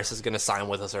Tavares is going to sign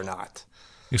with us or not.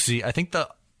 You see, I think I'm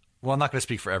not going to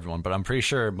speak for everyone, but I'm pretty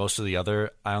sure most of the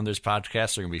other Islanders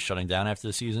podcasts are going to be shutting down after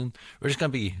the season. We're just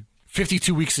going to be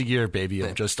 52 weeks a year, baby,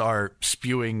 of just our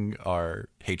spewing our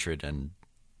hatred and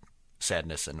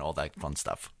sadness and all that fun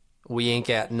stuff. We ain't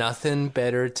got nothing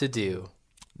better to do.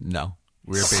 No,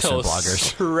 we're basement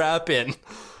bloggers. Strap in.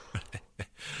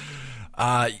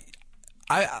 I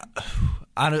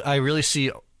really see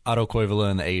Otto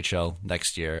Koivula in the AHL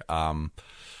next year.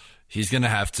 He's going to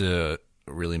have to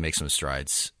really make some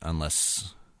strides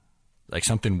unless like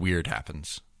something weird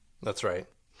happens. That's right.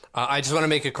 I just want to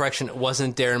make a correction. It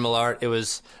wasn't Darren Millard. It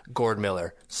was Gord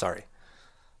Miller. Sorry.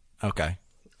 Okay.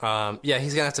 Yeah,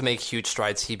 he's going to have to make huge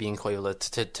strides, he being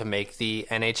Koivula, to make the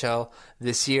NHL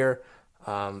this year.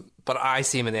 But I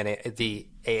see him in the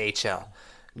AHL.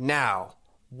 Now,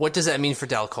 what does that mean for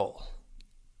Dal Cole?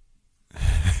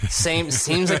 Seems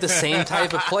like the same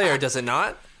type of player, does it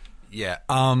not? Yeah.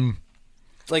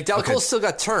 Like Dal Cole's still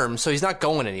got terms, so he's not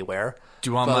going anywhere. Do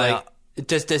you want my...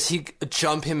 Does he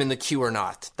jump him in the queue or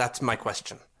not? That's my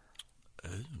question.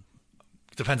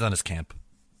 Depends on his camp.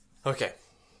 Okay.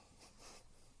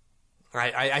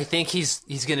 I think he's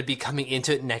going to be coming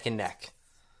into it neck and neck.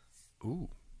 Ooh.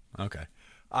 Okay.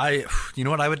 You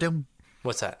know what I would do?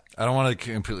 What's that? I don't want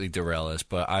to completely derail this,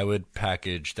 but I would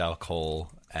package Dal Cole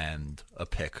and a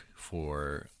pick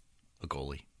for a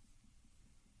goalie.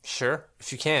 Sure,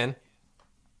 if you can.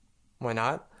 Why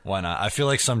not? Why not? I feel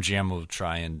like some GM will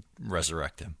try and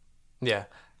resurrect him. Yeah.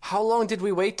 How long did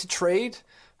we wait to trade?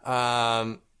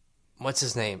 What's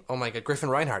his name? Oh my God, Griffin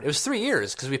Reinhardt. It was 3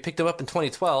 years because we picked him up in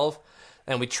 2012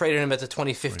 and we traded him at the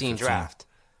 2015 draft.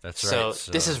 That's right.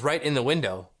 So this is right in the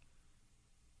window.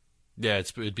 Yeah,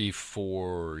 it'd be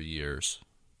 4 years.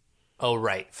 Oh,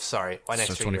 right. Sorry. One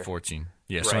extra 2014. year.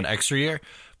 Yeah, right. So an extra year,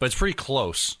 but it's pretty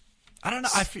close. I don't know.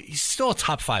 He's still a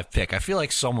top 5 pick. I feel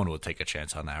like someone would take a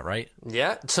chance on that, right?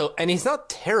 Yeah. So, and he's not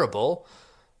terrible,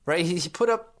 right? He put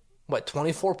up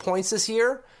 24 points this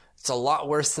year. It's a lot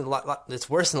worse than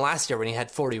last year when he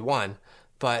had 41.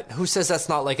 But who says that's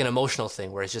not like an emotional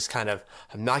thing where it's just kind of,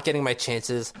 I'm not getting my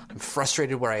chances. I'm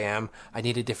frustrated where I am. I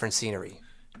need a different scenery.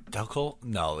 Dal Cole?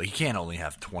 No, he can't only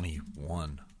have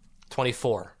 21.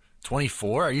 24.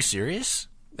 24? Are you serious?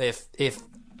 If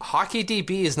Hockey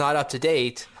DB is not up to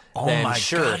date, oh then my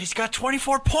sure. God, he's got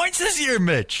 24 points this year,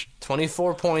 Mitch.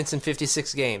 24 points in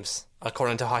 56 games,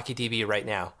 according to Hockey DB right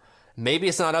now. Maybe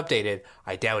it's not updated.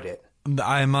 I doubt it.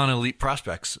 I'm on Elite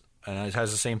Prospects, and it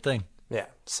has the same thing. Yeah,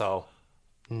 so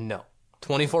no.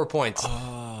 24 points.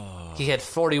 Oh. He had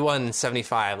 41 and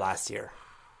 75 last year.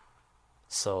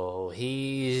 So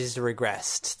he's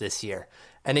regressed this year.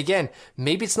 And again,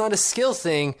 maybe it's not a skill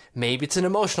thing. Maybe it's an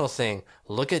emotional thing.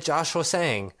 Look at Josh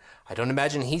Ho-Sang. I don't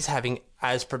imagine he's having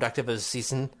as productive a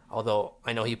season, although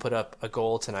I know he put up a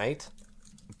goal tonight.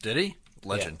 Did he?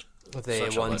 Legend. Yeah. They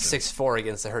won 6-4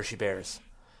 against the Hershey Bears.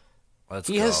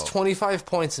 He go. has 25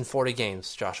 points in 40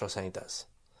 games, Josh Ho-Sang does.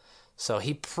 So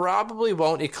he probably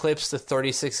won't eclipse the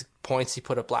 36 points he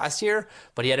put up last year,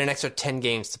 but he had an extra 10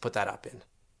 games to put that up in.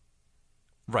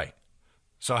 Right.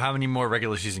 So how many more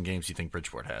regular season games do you think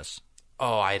Bridgeport has?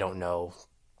 Oh, I don't know.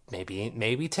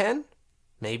 Maybe 10?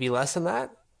 Maybe less than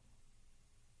that?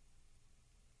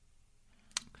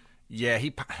 Yeah, he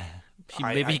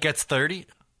gets 30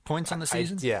 points on the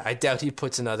season? I doubt he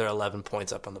puts another 11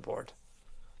 points up on the board.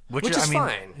 Which is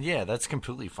fine. Yeah, that's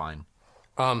completely fine.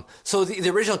 So the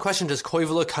original question, does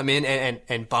Koivula come in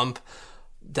and bump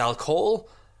Dal Cole?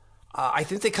 I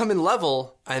think they come in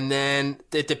level, and then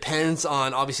it depends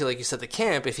on, obviously, like you said, the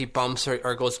camp, if he bumps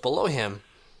or goes below him.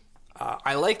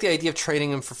 I like the idea of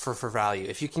trading him for value.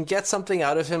 If you can get something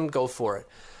out of him, go for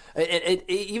it.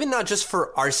 Even not just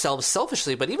for ourselves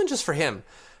selfishly, but even just for him.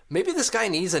 Maybe this guy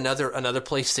needs another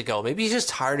place to go. Maybe he's just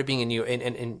tired of being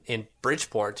in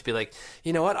Bridgeport to be like,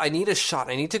 you know what? I need a shot.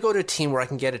 I need to go to a team where I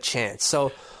can get a chance.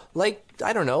 So, like,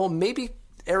 I don't know, maybe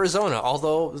Arizona,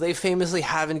 although they famously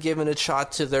haven't given a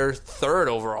shot to their 3rd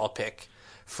overall pick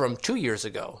from 2 years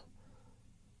ago.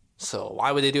 So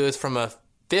why would they do it from a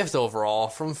 5th overall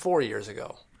from 4 years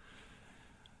ago?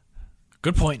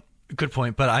 Good point.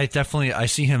 But I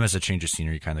see him as a change of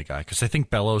scenery kind of guy, because I think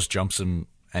Bellows jumps him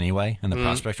anyway in the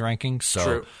prospect rankings.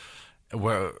 So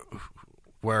true.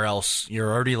 Where else?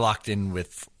 You're already locked in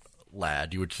with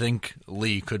Ladd. You would think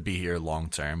Lee could be here long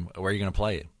term. Where are you going to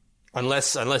play it?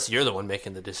 Unless you're the one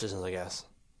making the decisions, I guess.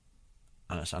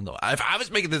 If I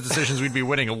was making the decisions, we'd be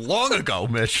winning long ago,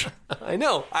 Mitch. I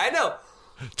know.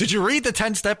 Did you read the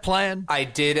 10-step plan? I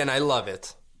did, and I love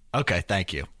it. Okay,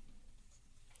 thank you.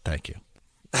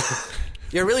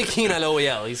 You're really keen on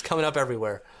OEL. He's coming up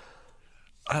everywhere.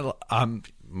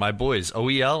 My boys,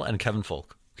 OEL and Kevin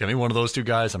Folk. Give me one of those two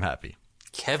guys, I'm happy.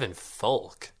 Kevin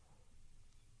Folk?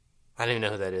 I don't even know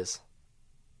who that is.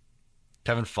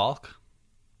 Kevin Falk?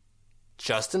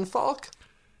 Justin Falk?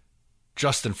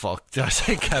 Justin Falk. Did I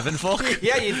say Kevin Falk?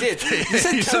 Yeah, you did. You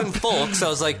said Kevin Falk, so I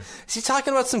was like, is he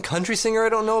talking about some country singer I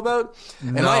don't know about?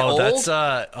 Am I old? That's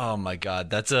oh my God,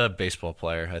 that's a baseball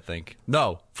player, I think.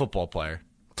 No, football player.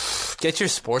 Get your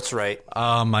sports right.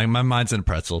 My mind's in a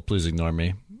pretzel. Please ignore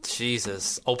me.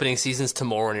 Jesus. Opening season's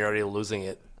tomorrow and you're already losing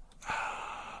it.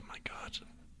 Oh my God.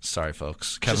 Sorry,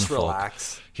 folks. Kevin Just Falk.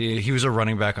 relax. He was a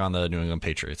running back on the New England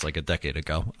Patriots like a decade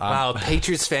ago. Wow,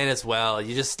 Patriots fan as well.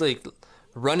 You just like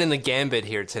running the gambit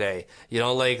here today. You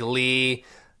don't like Lee.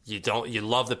 You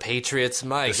love the Patriots.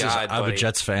 My God, I'm buddy. a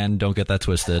Jets fan. Don't get that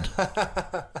twisted.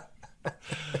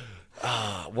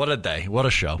 What a day. What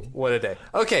a show. What a day.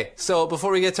 Okay, so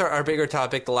before we get to our bigger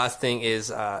topic, the last thing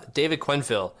is David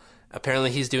Quenneville.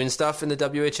 Apparently he's doing stuff in the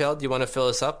WHL. Do you want to fill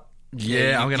us up?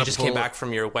 Yeah, you just came back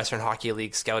from your Western Hockey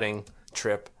League scouting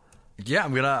trip. Yeah,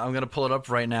 I'm gonna pull it up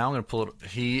right now. I'm gonna pull it.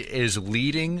 He is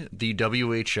leading the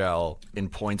WHL in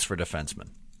points for defensemen.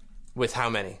 With how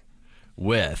many?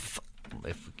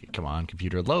 Come on,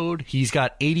 computer load. He's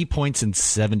got 80 points in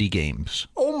 70 games.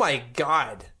 Oh my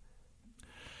God.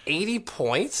 80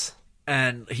 points?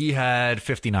 And he had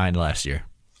 59 last year.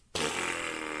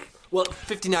 Well,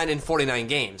 59 in 49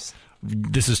 games.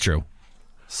 This is true.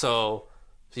 So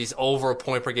he's over a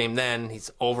point per game then. He's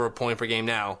over a point per game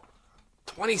now.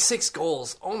 26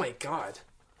 goals. Oh my God.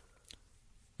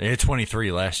 He had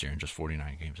 23 last year in just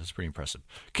 49 games. That's pretty impressive.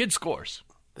 Kid scores.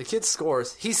 The kid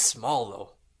scores. He's small,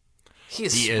 though. He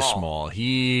is small.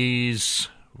 He's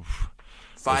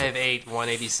 5'8",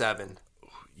 187.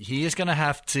 He is going to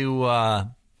have to...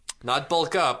 Not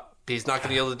bulk up. He's not going to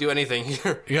be able to do anything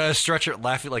here. You got to stretch it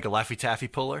like a Laffy Taffy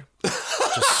puller.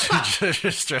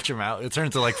 just stretch him out. It turns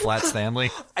into like Flat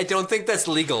Stanley. I don't think that's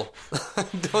legal. I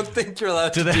don't think you're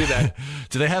allowed to do that.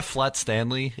 Do they have Flat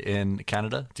Stanley in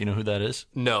Canada? Do you know who that is?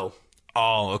 No.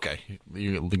 Oh, okay.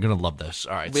 You're going to love this.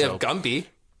 All right. We have Gumby.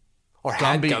 Or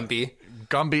had Gumby.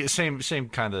 Gumby, same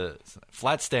kind of...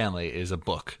 Flat Stanley is a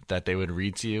book that they would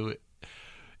read to you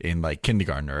in like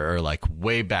kindergarten or like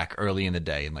way back early in the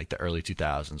day in like the early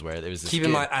 2000s where there was this Keep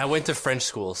in mind, I went to French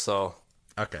school, so...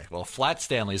 Okay, well, Flat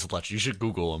Stanley's a legend. You should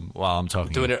Google him while I'm talking.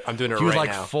 I'm doing it he would right like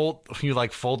now. He would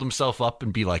like fold himself up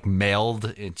and be like mailed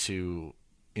in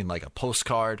like a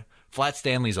postcard. Flat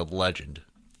Stanley's a legend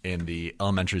in the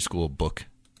elementary school book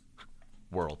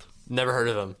world. Never heard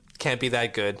of him. Can't be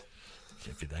that good.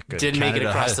 Can't be that good. Didn't make it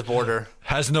across the border.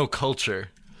 Has no culture.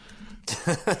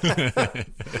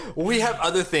 We have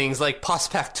other things like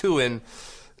Passepartout and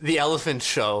The Elephant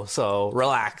Show, so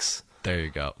relax. There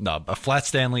you go. No, a Flat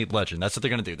Stanley legend. That's what they're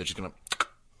going to do. They're just going to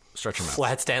stretch him out.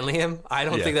 Flat Stanley him? I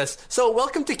don't think that's... So,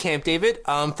 welcome to camp, David.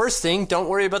 First thing, don't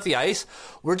worry about the ice.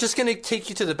 We're just going to take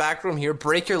you to the back room here,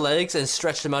 break your legs, and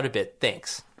stretch them out a bit.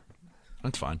 Thanks.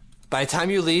 That's fine. By the time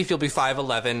you leave, you'll be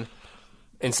 5'11",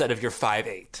 instead of your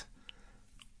 5'8".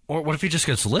 Or what if he just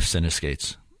gets lifts in his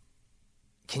skates?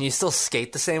 Can you still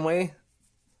skate the same way?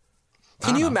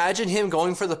 Can you imagine him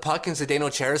going for the puck and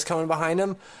Zdeno Chara's coming behind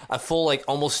him? A full, like,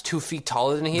 almost 2 feet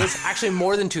taller than he is? Actually,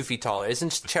 more than 2 feet taller.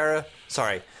 Isn't Chara...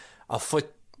 Sorry, a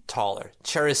foot taller.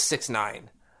 Chara's 6'9".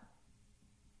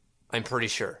 I'm pretty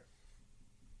sure.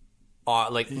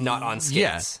 Like, not on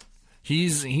skates. Yeah.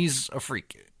 He's a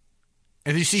freak.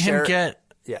 Did you see Chara, him get...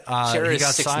 Yeah. He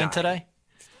got signed today?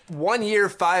 1 year,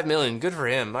 $5 million. Good for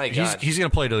him. My God. He's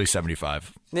going to play till he's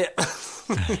 75. Yeah.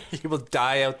 He will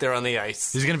die out there on the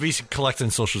ice. He's going to be collecting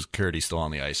Social Security still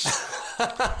on the ice.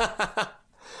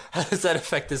 How does that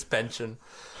affect his pension?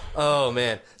 Oh,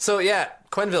 man. So, yeah,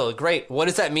 Quenneville, great. What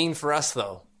does that mean for us,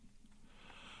 though?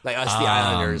 Like us, the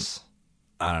Islanders.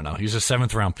 I don't know. He was a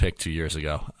 7th-round pick 2 years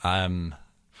ago.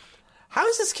 How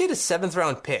is this kid a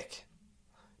 7th-round pick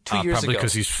 2 years probably ago?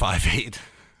 because he's 5'8".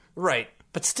 Right.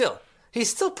 But still, he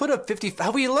still put up 50.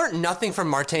 Have we learned nothing from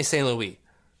Martin St. Louis?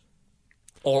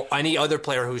 Or any other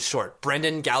player who's short.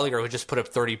 Brendan Gallagher, who just put up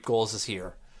 30 goals this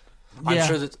year. I'm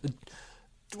sure that...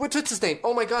 What's his name?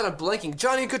 Oh, my God, I'm blanking.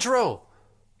 Johnny Gaudreau.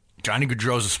 Johnny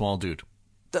Gaudreau's a small dude.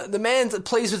 The man that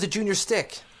plays with the junior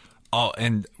stick. Oh,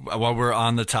 and while we're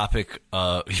on the topic,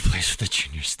 he plays with the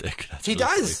junior stick. That's He really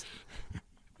does.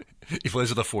 funny. He plays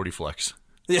with a 40 flex.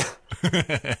 Yeah.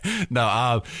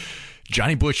 No,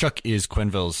 Johnny Boychuk is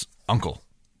Quenneville's uncle.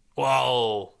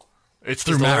 Whoa. It's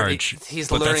through marriage. He's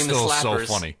but learning that's still the slappers.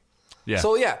 so funny. Yeah.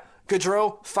 So, yeah,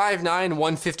 Gaudreau, 5'9",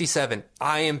 157.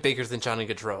 I am bigger than Johnny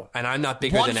Gaudreau, and I'm not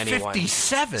bigger than anyone.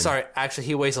 157? Sorry, actually,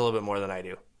 he weighs a little bit more than I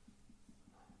do.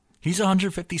 He's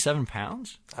 157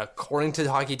 pounds? According to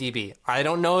HockeyDB. I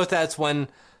don't know if that's what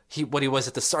he was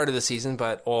at the start of the season,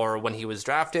 or when he was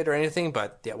drafted or anything,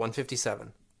 but yeah,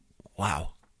 157.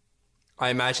 Wow. I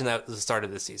imagine that was the start of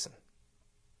the season.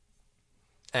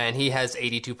 And he has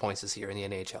 82 points this year in the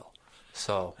NHL.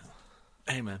 So,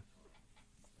 hey, man.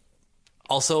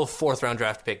 Also, 4th-round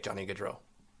draft pick, Johnny Gaudreau.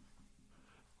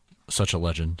 Such a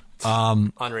legend.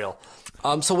 Unreal.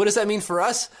 So what does that mean for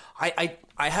us? I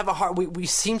have a hard... We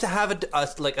seem to have a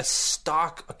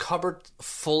cupboard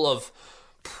full of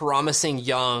promising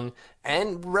young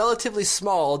and relatively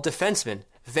small defensemen.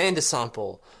 Van de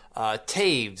Sample,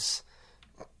 Taves,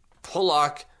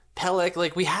 Pulock, Pelech.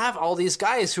 Like, we have all these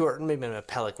guys who are... Maybe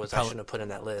Pelech was... I shouldn't have put in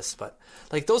that list. But,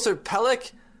 like, those are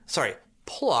Pelech... Sorry,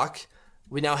 Pulock.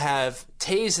 We now have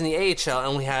Taves in the AHL,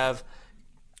 and we have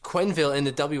Quenneville in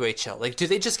the WHL. Like, do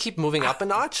they just keep moving up a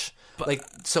notch? Like,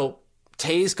 so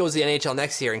Taves goes to the NHL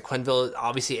next year, and Quenneville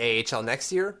obviously AHL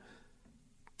next year.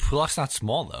 Pulock's not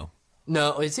small though.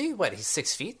 No, is he? What? He's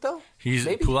 6 feet though.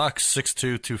 Pulock's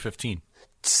 6'2", 215.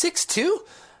 6'2"?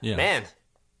 Yeah. Man,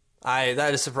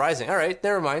 that is surprising. All right,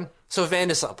 never mind. So Van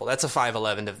de Sample, that's a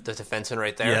 5'11", the defenseman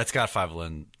right there. Yeah, that's got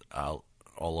 5'11" all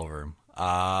over him.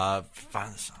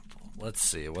 Van de Sample. Let's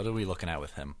see. What are we looking at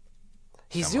with him?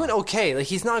 He's doing okay. Like,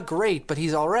 he's not great, but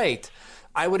he's all right.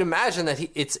 I would imagine that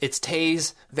it's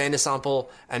Taves, Van de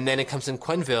Sample, and then it comes in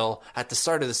Quenneville at the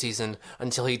start of the season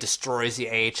until he destroys the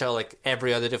AHL like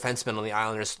every other defenseman on the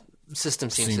Islanders system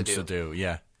seems to do.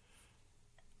 Yeah.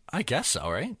 I guess so,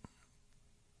 right?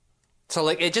 So,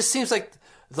 like, it just seems like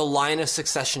the line of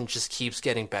succession just keeps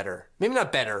getting better. Maybe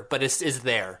not better, but it's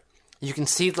there. You can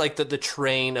see, like, the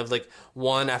train of, like,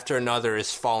 one after another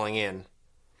is falling in.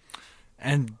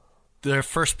 And their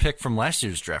first pick from last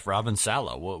year's draft, Robin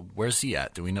Salo, where's he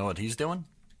at? Do we know what he's doing?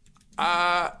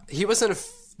 He wasn't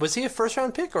was he a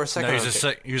first-round pick or a second-round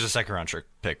pick? He was a second-round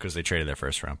pick because they traded their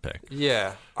first-round pick.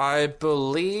 Yeah. I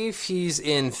believe he's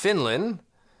in Finland.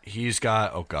 He's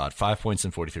got, 5 points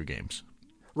in 43 games.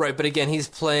 Right, but again, he's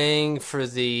playing for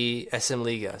the SM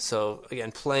Liga. So,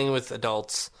 again, playing with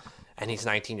adults... And he's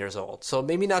 19 years old. So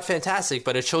maybe not fantastic,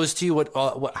 but it shows to you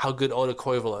how good Otto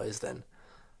Koivula is then.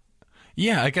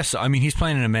 Yeah, I guess so. I mean, he's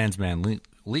playing in a man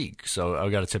league, so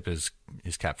I've got to tip his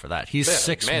cap for that. He's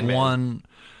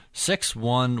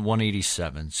 6'1",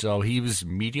 187. So he was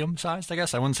medium-sized, I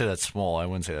guess. I wouldn't say that's small. I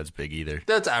wouldn't say that's big either.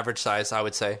 That's average size, I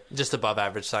would say. Just above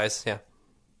average size, yeah.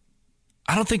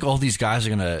 I don't think all these guys are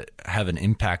going to have an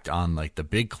impact on, like, the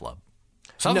big club.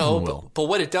 But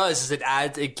what it does is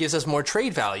it gives us more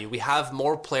trade value. We have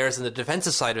more players in the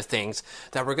defensive side of things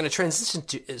that we're going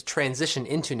to transition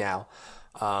into now,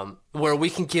 where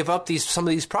we can give up some of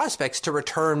these prospects to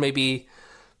return maybe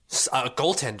a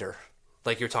goaltender,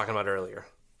 like you were talking about earlier.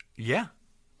 Yeah.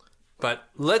 But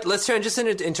let's transition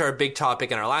into our big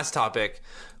topic and our last topic,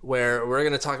 where we're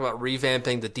going to talk about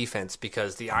revamping the defense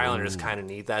because the Islanders kind of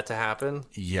need that to happen.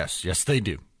 Yes, they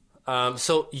do.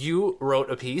 So you wrote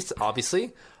a piece,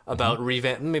 obviously, about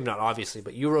revamping, maybe not obviously,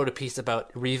 but you wrote a piece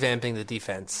about revamping the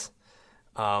defense.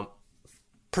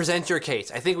 Present your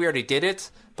case. I think we already did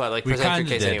it, but like present your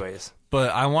case anyways.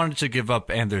 But I wanted to give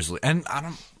up Anders Lee. And I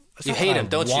don't... You hate him,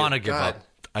 don't you?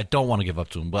 I don't want to give up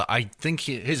to him, but I think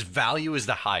his value is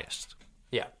the highest.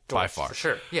 Yeah. By far. For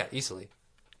sure. Yeah, easily.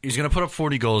 He's going to put up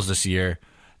 40 goals this year.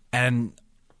 And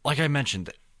like I mentioned...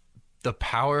 The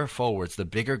power forwards, the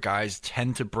bigger guys,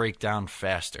 tend to break down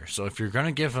faster. So if you're going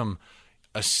to give him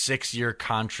a 6-year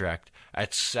contract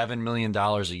at $7 million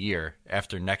a year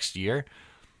after next year,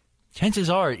 chances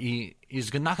are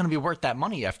he's not going to be worth that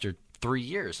money after 3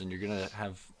 years, and you're going to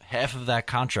have half of that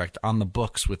contract on the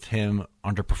books with him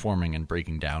underperforming and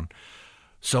breaking down.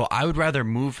 So I would rather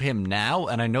move him now,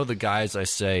 and I know the guys I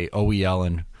say, OEL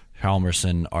and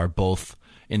Hjalmarsson, are both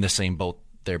in the same boat.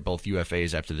 They're both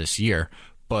UFAs after this year,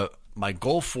 but my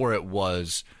goal for it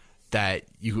was that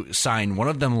you sign one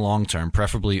of them long-term,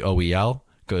 preferably OEL,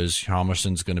 because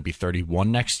Hjalmarsson's going to be 31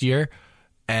 next year.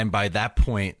 And by that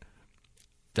point,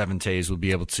 Devon Toews will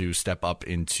be able to step up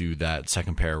into that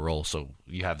second pair role, so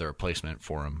you have the replacement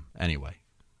for him anyway.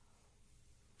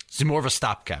 He's more of a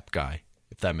stopgap guy,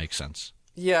 if that makes sense.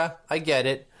 Yeah, I get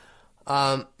it.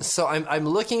 So I'm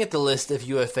looking at the list of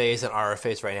UFAs and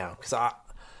RFAs right now, because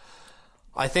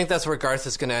I think that's where Garth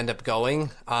is going to end up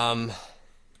going. How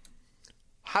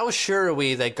sure are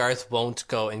we that Garth won't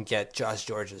go and get Josh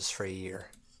Georges for a year?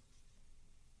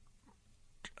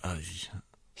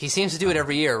 He seems to do it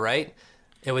every year, right?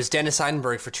 It was Dennis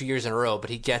Seidenberg for 2 years in a row, but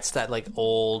he gets that like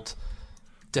old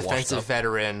defensive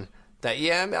veteran that,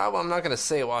 I'm not going to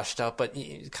say washed up, but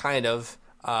kind of,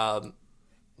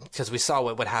 because we saw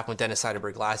what happened with Dennis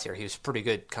Seidenberg last year. He was pretty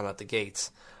good coming out the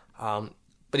gates.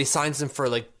 But he signs him for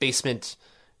like basement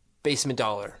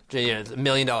dollar, $1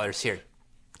 million here.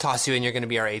 Toss you in, you're going to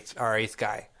be our eighth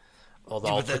guy.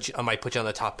 Although I might put you on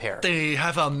the top pair. They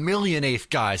have 1 million eighth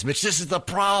guys, Mitch. This is the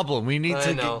problem. We need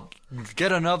to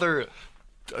get another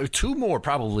 2 more,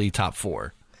 probably top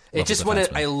 4. It just when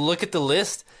I look at the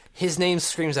list, his name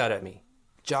screams out at me.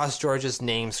 Josh George's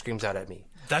name screams out at me.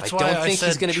 That's I why don't think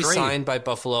he's going to be trade. signed by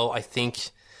Buffalo. I think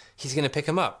he's going to pick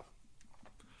him up.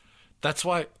 That's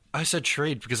why I said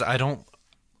trade, because I don't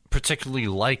particularly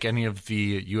like any of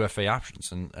the UFA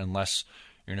options unless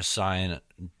you're going to sign.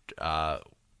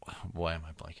 Why am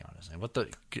I blanking on his name?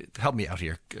 Help me out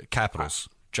here. Capitals.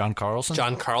 John Carlson?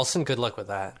 John Carlson, good luck with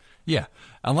that. Yeah.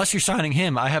 Unless you're signing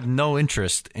him, I have no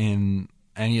interest in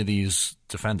any of these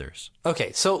defenders.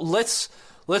 Okay, so let's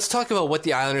talk about what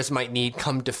the Islanders might need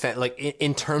come defense, like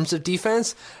in terms of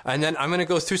defense, and then I'm going to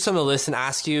go through some of the lists and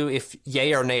ask you if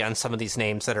yay or nay on some of these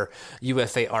names that are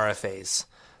UFA RFAs,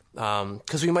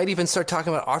 because we might even start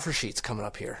talking about offer sheets coming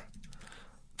up here.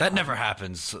 That never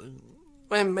happens.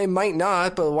 It might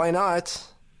not, but why not?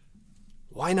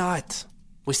 Why not?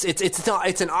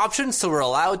 It's an option, so we're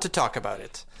allowed to talk about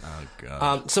it. Oh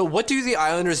God. So what do the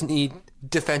Islanders need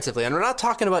defensively? And we're not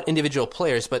talking about individual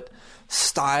players, but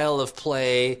style of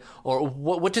play, or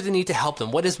what do they need to help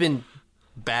them? What has been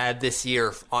bad this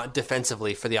year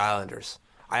defensively for the Islanders?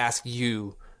 I ask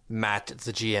you, Matt,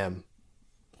 the GM.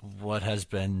 What has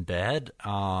been bad?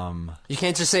 You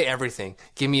can't just say everything.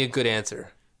 Give me a good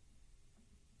answer.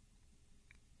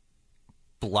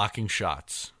 Blocking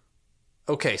shots.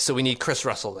 Okay, so we need Chris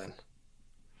Russell then.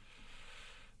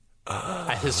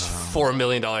 At his $4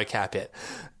 million cap hit.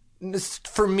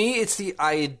 For me, it's the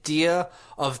idea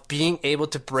of being able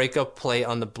to break up play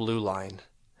on the blue line.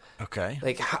 Okay.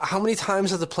 Like, how many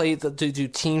times do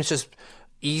teams just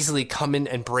easily come in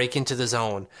and break into the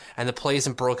zone, and the play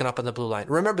isn't broken up on the blue line?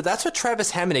 Remember, that's what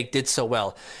Travis Hamonic did so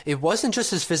well. It wasn't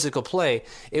just his physical play.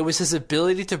 It was his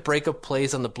ability to break up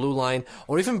plays on the blue line,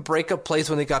 or even break up plays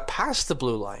when they got past the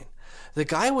blue line. The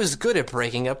guy was good at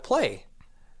breaking up play.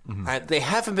 Mm-hmm. They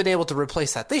haven't been able to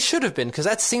replace that. They should have been, because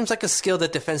that seems like a skill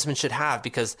that defensemen should have,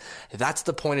 because that's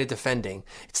the point of defending.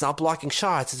 It's not blocking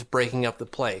shots, it's breaking up the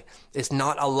play. It's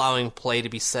not allowing play to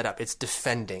be set up. It's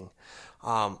defending.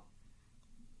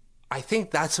 I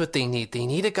think that's what they need. They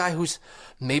need a guy who's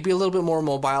maybe a little bit more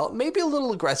mobile, maybe a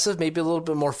little aggressive, maybe a little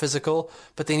bit more physical,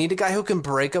 but they need a guy who can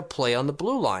break up play on the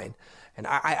blue line. And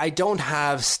I don't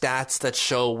have stats that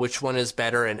show which one is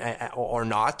better or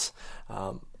not.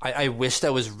 I wish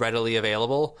that was readily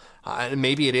available. And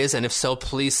maybe it is. And if so,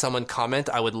 please someone comment.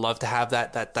 I would love to have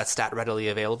that stat readily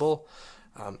available.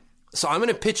 So I'm going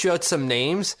to pitch you out some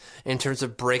names in terms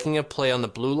of breaking a play on the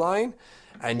blue line.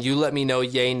 And you let me know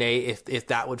yay, nay, if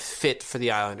that would fit for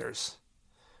the Islanders.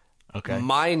 Okay.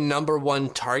 My number one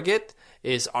target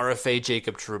is RFA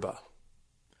Jacob Trouba.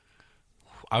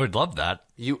 I would love that.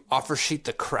 You offer sheet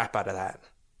the crap out of that.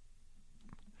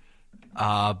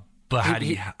 But how do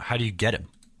you get him?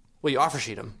 Well, you offer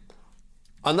sheet him,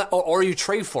 or you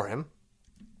trade for him.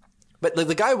 But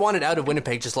the guy wanted out of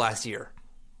Winnipeg just last year,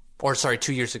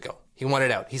 2 years ago. He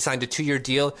wanted out. He signed a 2-year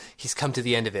deal. He's come to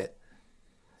the end of it.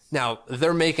 Now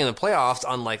they're making the playoffs,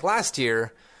 unlike last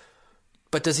year.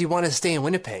 But does he want to stay in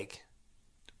Winnipeg?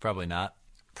 Probably not.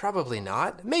 Probably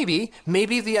not. Maybe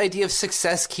the idea of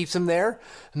success keeps him there.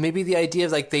 Maybe the idea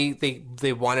of like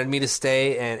they wanted me to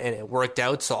stay and it worked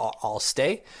out, so I'll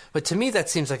stay. But to me, that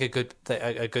seems like a good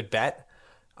bet.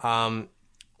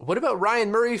 What about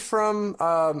Ryan Murray from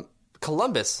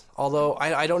Columbus? Although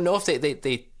I don't know if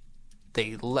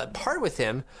they let part with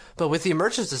him, but with the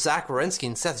emergence of Zach Werenski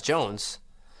and Seth Jones,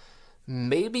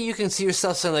 maybe you can see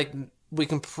yourself saying like, we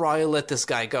can probably let this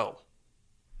guy go.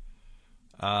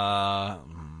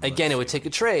 Again, it would take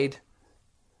a trade,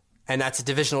 and that's a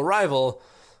divisional rival.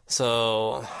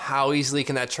 So, how easily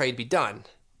can that trade be done?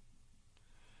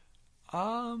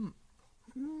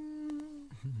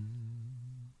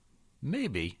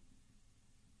 Maybe. He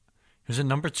was a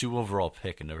number 2 overall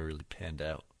pick and never really panned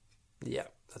out. Yeah,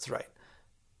 that's right.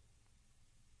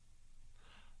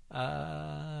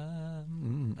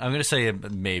 I'm going to say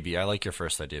maybe. I like your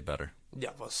first idea better. Yeah,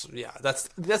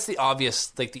 that's the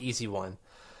obvious, like the easy one.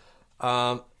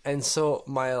 And so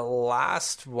my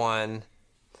last one,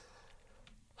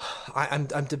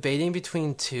 I'm debating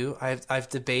between two. I've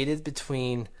debated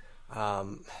between,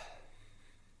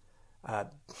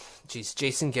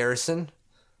 Jason Garrison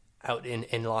out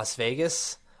in Las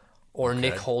Vegas or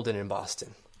Nick Holden in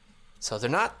Boston. So they're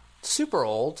not super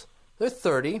old. They're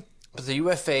 30, but the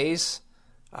UFAs,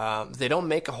 they don't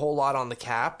make a whole lot on the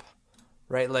cap,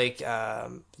 right? Like,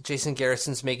 Jason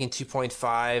Garrison's making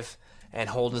 2.5 and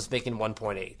Holden's making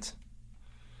 1.8.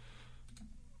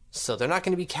 So they're not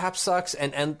going to be cap sucks,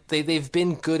 and they've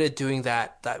been good at doing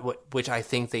which I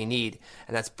think they need,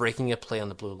 and that's breaking a play on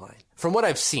the blue line. From what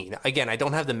I've seen, again, I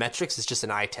don't have the metrics, it's just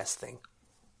an eye test thing.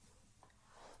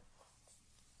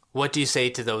 What do you say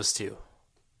to those two?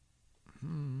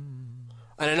 And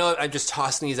I know I'm just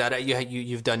tossing these out at you.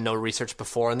 You've done no research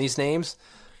before on these names.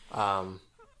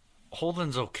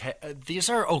 Holden's okay. These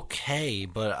are okay,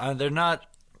 but they're not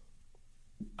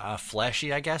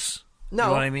flashy, I guess. No. You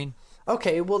know what I mean?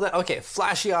 Okay, well,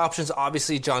 flashy options,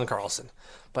 obviously John Carlson.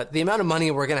 But the amount of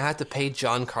money we're going to have to pay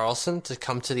John Carlson to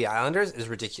come to the Islanders is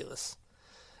ridiculous.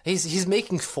 He's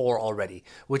making 4 already,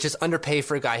 which is underpay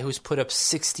for a guy who's put up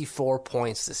 64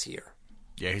 points this year.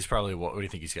 Yeah, he's probably, what do you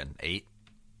think he's getting, 8?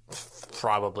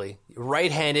 Probably.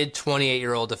 Right-handed,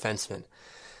 28-year-old defenseman.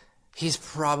 He's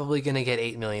probably going to get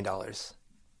 $8 million.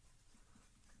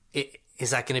 Is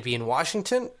that going to be in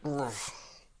Washington?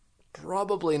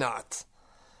 Probably not.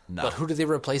 No. But who do they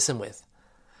replace him with?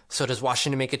 So does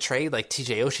Washington make a trade? Like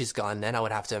TJ Oshie's gone then, I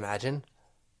would have to imagine.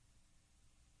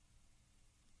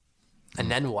 And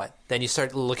then what? Then you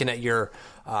start looking at your,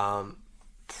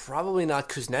 probably not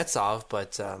Kuznetsov,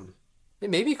 but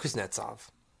maybe Kuznetsov.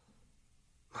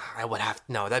 I would have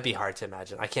no. That'd be hard to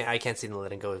imagine. I can't see them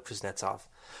letting go of Kuznetsov.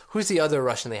 Who's the other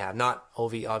Russian they have? Not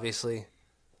Ovi, obviously.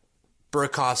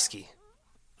 Burakovsky.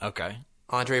 Okay.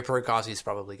 Andrei Burakovsky's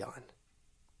probably gone.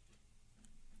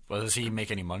 Well, does he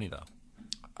make any money though?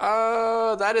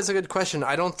 That is a good question.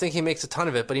 I don't think he makes a ton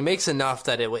of it, but he makes enough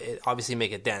that it obviously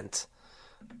make a dent.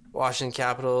 Washington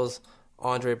Capitals,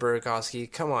 Andrei Burakovsky.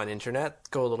 Come on, internet,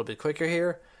 go a little bit quicker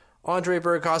here. Andrei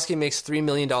Burakovsky makes $3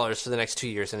 million for the next 2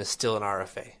 years and is still an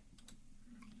RFA.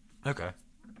 Okay.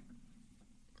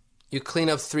 You clean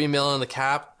up $3 million on the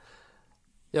cap.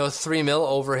 $3 million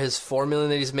over his $4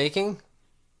 million that he's making.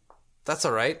 That's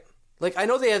all right. Like, I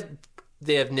know they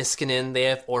have Niskanen, they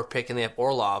have Orpik, and they have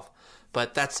Orlov,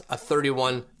 but that's a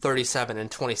 31, 37, and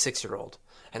 26-year-old.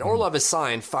 And Orlov is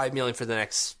signed $5 million for the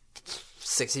next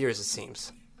 6 years, it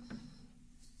seems.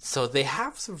 So they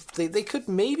they could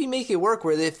maybe make it work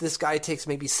where if this guy takes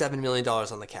maybe $7 million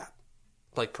on the cap,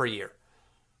 like per year.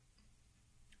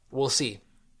 We'll see.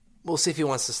 We'll see if he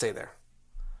wants to stay there.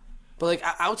 But like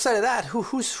outside of that,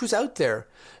 who's out there?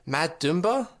 Matt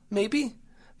Dumba, maybe?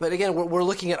 But again, we're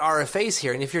looking at RFAs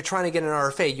here, and if you're trying to get an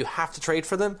RFA, you have to trade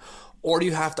for them, or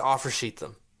you have to offer sheet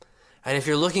them. And if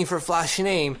you're looking for a flashy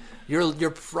name,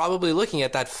 you're probably looking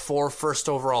at that 4 first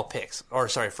round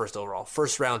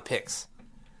picks.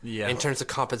 Yeah. In terms of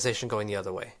compensation going the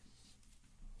other way.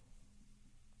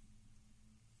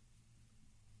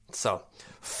 So,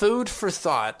 food for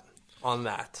thought on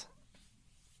that.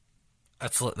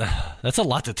 That's a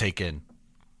lot to take in.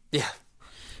 Yeah.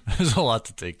 There's a lot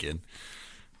to take in.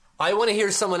 I want to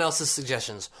hear someone else's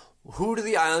suggestions. Who do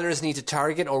the Islanders need to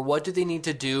target, or what do they need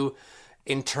to do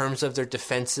in terms of their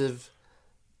defensive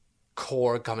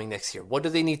core coming next year? What do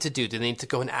they need to do? Do they need to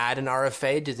go and add an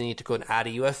RFA? Do they need to go and add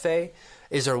a UFA?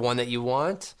 Is there one that you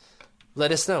want?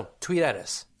 Let us know. Tweet at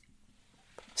us.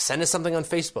 Send us something on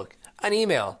Facebook. An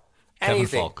email. Anything.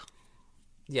 Kevin Falk.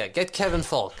 Yeah, get Kevin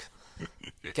Falk.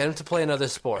 Get him to play another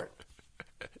sport.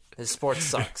 His sport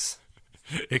sucks.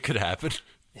 It could happen.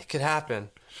 It could happen.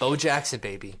 Bo Jackson,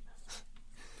 baby.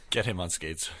 Get him on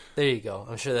skates. There you go.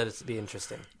 I'm sure that it'd be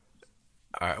interesting.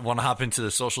 All right, want to hop into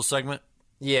the social segment?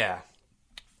 Yeah.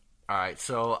 All right,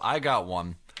 so I got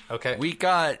one. Okay. We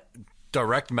got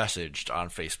direct messaged on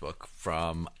Facebook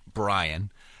from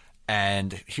Brian,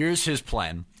 and here's his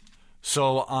plan.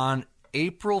 So on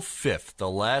April 5th, the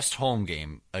last home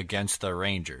game against the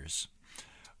Rangers,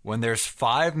 when there's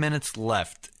 5 minutes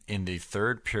left in the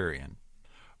third period,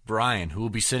 Brian, who will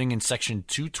be sitting in section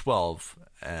 212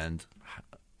 and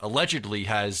allegedly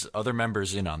has other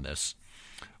members in on this,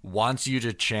 wants you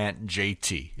to chant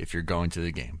JT if you're going to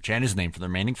the game. Chant his name for the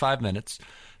remaining 5 minutes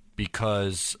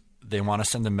because they want to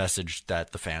send a message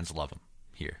that the fans love him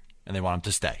here and they want him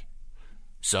to stay.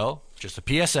 So, just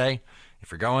a PSA,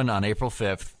 if you're going on April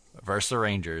 5th versus the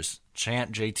Rangers,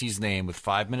 chant JT's name with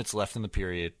 5 minutes left in the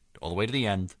period all the way to the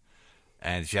end.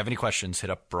 And if you have any questions, hit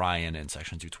up Brian in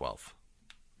section 212.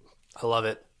 I love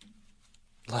it.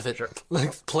 Love it. Sure.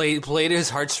 Like play to his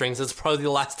heartstrings. That's probably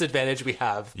the last advantage we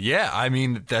have. Yeah, I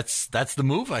mean that's the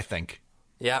move, I think.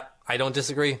 Yeah, I don't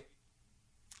disagree.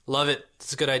 Love it.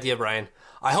 It's a good idea, Brian.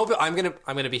 I hope I'm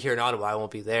gonna be here in Ottawa. I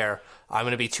won't be there. I'm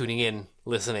gonna be tuning in,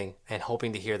 listening, and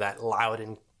hoping to hear that loud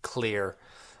and clear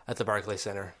at the Barclays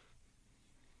Center.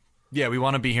 Yeah, we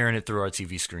want to be hearing it through our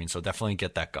TV screen, so definitely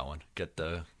get that going. Get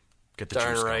the juice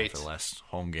going for the last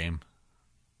home game.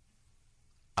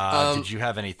 Did you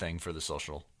have anything for the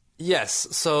social? Yes.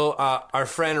 So our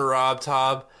friend Rob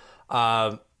Taub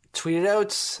tweeted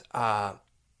out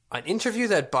an interview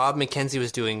that Bob McKenzie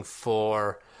was doing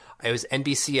for, it was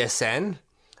NBCSN,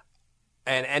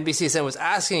 and NBCSN was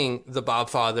asking the Bob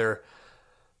father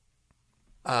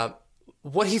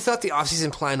what he thought the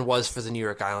offseason plan was for the New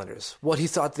York Islanders, what he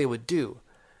thought they would do.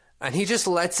 And he just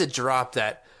lets it drop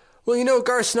that, well,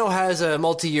 Garth Snow has a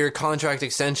multi-year contract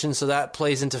extension, so that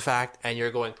plays into fact. And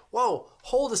you're going, whoa,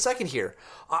 hold a second here.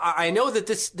 I know that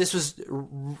this was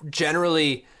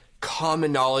generally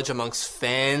common knowledge amongst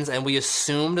fans, and we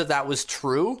assumed that was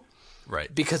true.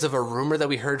 Right. Because of a rumor that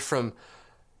we heard from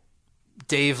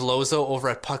Dave Lozo over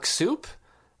at Puck Soup.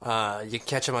 You can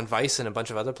catch him on Vice and a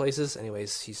bunch of other places.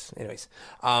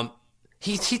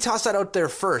 He tossed that out there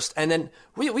first, and then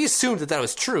we assumed that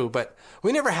was true, but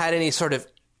we never had any sort of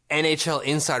NHL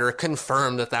insider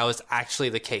confirm that was actually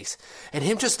the case. And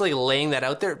him just laying that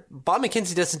out there, Bob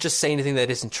McKenzie doesn't just say anything that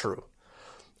isn't true.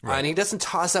 Right. And he doesn't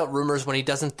toss out rumors when he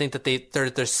doesn't think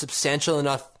that there's substantial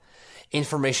enough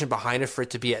information behind it for it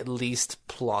to be at least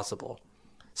plausible.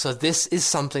 So this is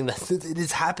something that it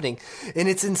is happening, and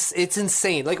it's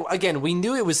insane. Like, again, we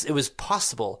knew it was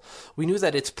possible. We knew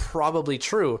that it's probably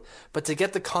true, but to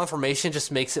get the confirmation just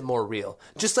makes it more real.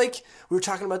 Just like we were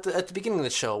talking about at the beginning of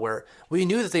the show, where we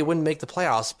knew that they wouldn't make the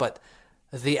playoffs, but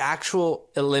the actual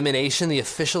elimination, the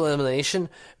official elimination,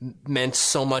 meant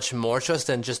so much more to us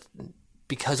than just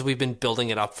because we've been building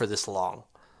it up for this long.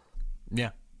 Yeah,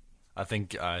 I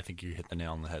think you hit the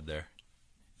nail on the head there.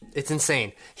 It's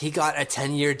insane. He got a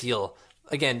 10-year deal.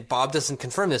 Again, Bob doesn't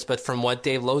confirm this, but from what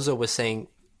Dave Lozo was saying,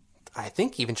 I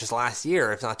think even just last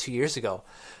year, if not 2 years ago,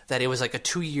 that it was like a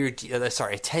 10-year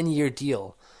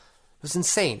deal. It was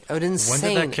insane. When did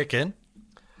that kick in?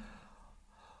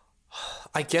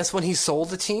 I guess when he sold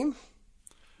the team.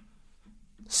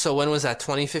 So when was that,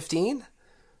 2015?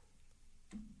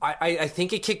 I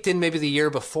think it kicked in maybe the year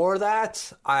before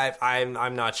that.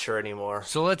 I'm not sure anymore.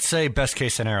 So let's say best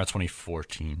case scenario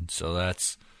 2014. So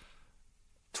that's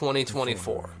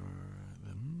 2024.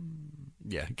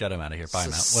 Yeah, get him out of here. Buy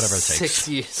him out. Whatever it takes.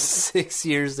 6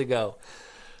 years ago.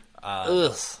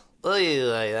 Ugh. That's a lot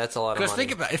of money. Because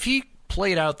think about if he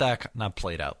played out not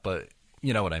played out, but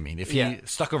you know what I mean. If he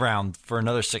stuck around for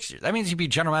another 6 years, that means he'd be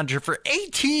general manager for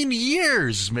 18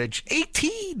 years, Mitch.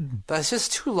 18. That's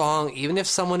just too long, even if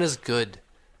someone is good.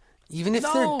 Even if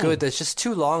they're good, that's just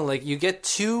too long. Like, you get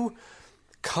too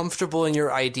comfortable in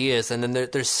your ideas, and then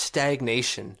there's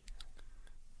stagnation.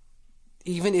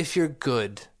 Even if you're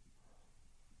good.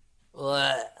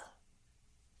 Blech.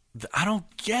 I don't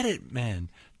get it, man.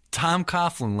 Tom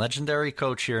Coughlin, legendary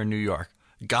coach here in New York,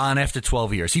 gone after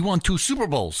 12 years. He won 2 Super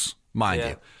Bowls. Mind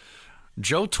you.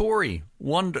 Joe Torre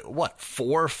won,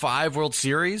 4 or 5 World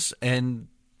Series, and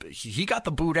he got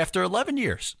the boot after 11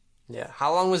 years. Yeah.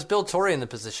 How long was Bill Torre in the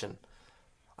position?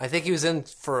 I think he was in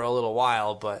for a little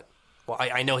while, but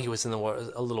I know he was in a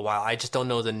little while. I just don't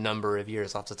know the number of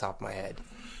years off the top of my head.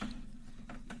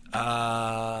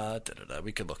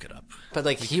 We could look it up. But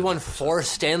he won 4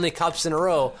 Stanley Cups in a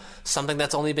row, something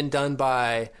that's only been done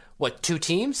by, 2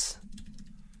 teams?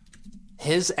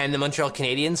 His and the Montreal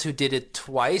Canadiens, who did it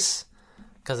twice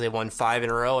because they won 5 in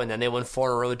a row, and then they won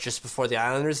 4 in a row just before the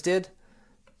Islanders did.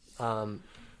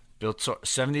 Built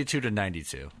 72 to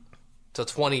 92. So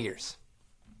 20 years.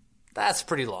 That's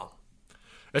pretty long.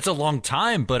 It's a long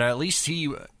time, but at least he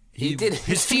did.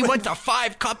 His team went to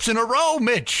 5 cups in a row,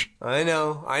 Mitch. I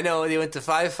know. They went to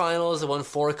 5 finals. They won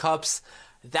 4 cups.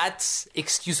 That's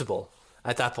excusable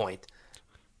at that point.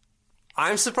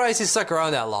 I'm surprised he stuck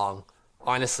around that long.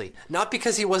 Honestly, not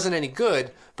because he wasn't any good,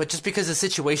 but just because the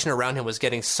situation around him was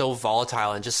getting so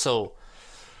volatile and just so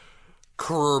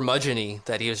curmudgeon-y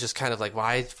that he was just kind of like,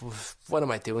 what am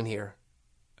I doing here?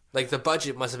 Like, the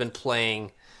budget must have been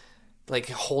playing,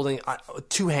 holding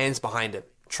 2 hands behind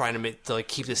it, trying to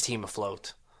keep this team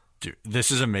afloat. Dude, this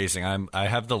is amazing. I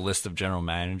have the list of general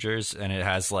managers, and it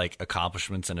has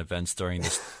accomplishments and events during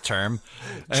this term.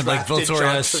 And Bill Torre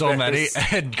has so many.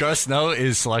 And Garth Snow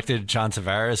is selected John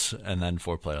Tavares, and then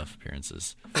 4 playoff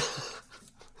appearances.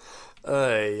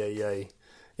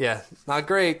 Yeah, not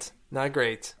great. Not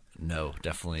great. No,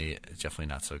 definitely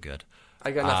not so good. I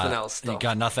got nothing else, though. You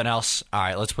got nothing else? All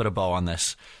right, let's put a bow on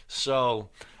this. So,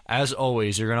 as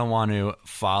always, you're going to want to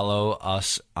follow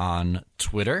us on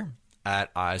Twitter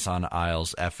at Eyes on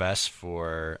Isles FS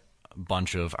for a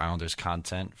bunch of Islanders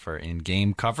content for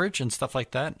in-game coverage and stuff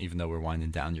like that. Even though we're winding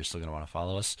down, you're still going to want to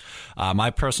follow us. My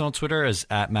personal Twitter is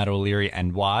at Matt O'Leary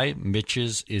NY.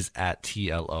 Mitch's is at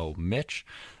TLO Mitch.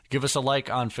 Give us a like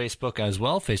on Facebook as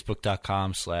well,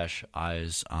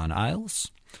 facebook.com/Eyes on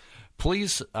Isles.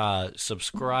 Please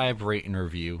subscribe, rate, and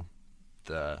review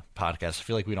the podcast. I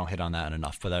feel like we don't hit on that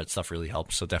enough, but that stuff really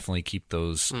helps. So definitely keep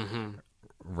those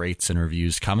rates and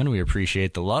reviews coming. We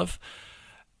appreciate the love.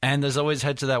 And as always,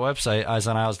 head to that website,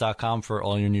 eyesoniles.com, for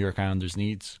all your New York Islanders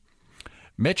needs.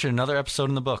 Mitch, another episode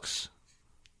in the books.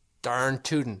 Darn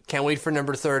tootin'. Can't wait for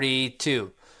number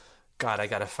 32. God, I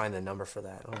got to find the number for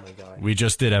that. Oh, my God. We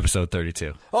just did episode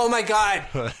 32. Oh, my God.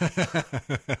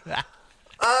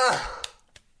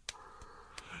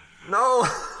 No.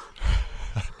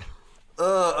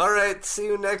 All right. See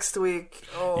you next week.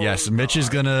 Oh, yes, Mitch is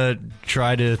going to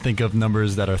try to think of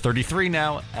numbers that are 33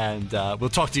 now, and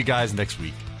we'll talk to you guys next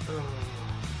week.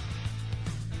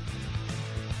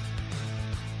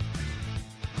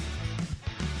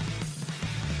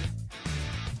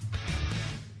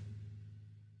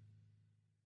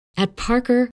 At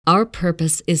Parker, our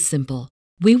purpose is simple.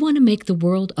 We want to make the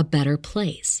world a better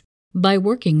place by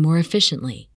working more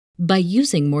efficiently, by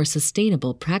using more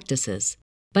sustainable practices,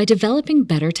 by developing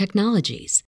better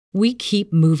technologies. We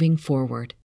keep moving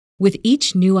forward. With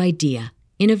each new idea,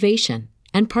 innovation,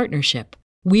 and partnership,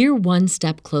 we're one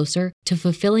step closer to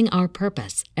fulfilling our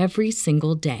purpose every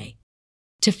single day.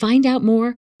 To find out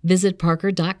more, visit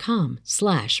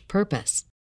parker.com/purpose.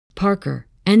 Parker,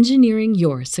 engineering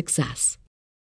your success.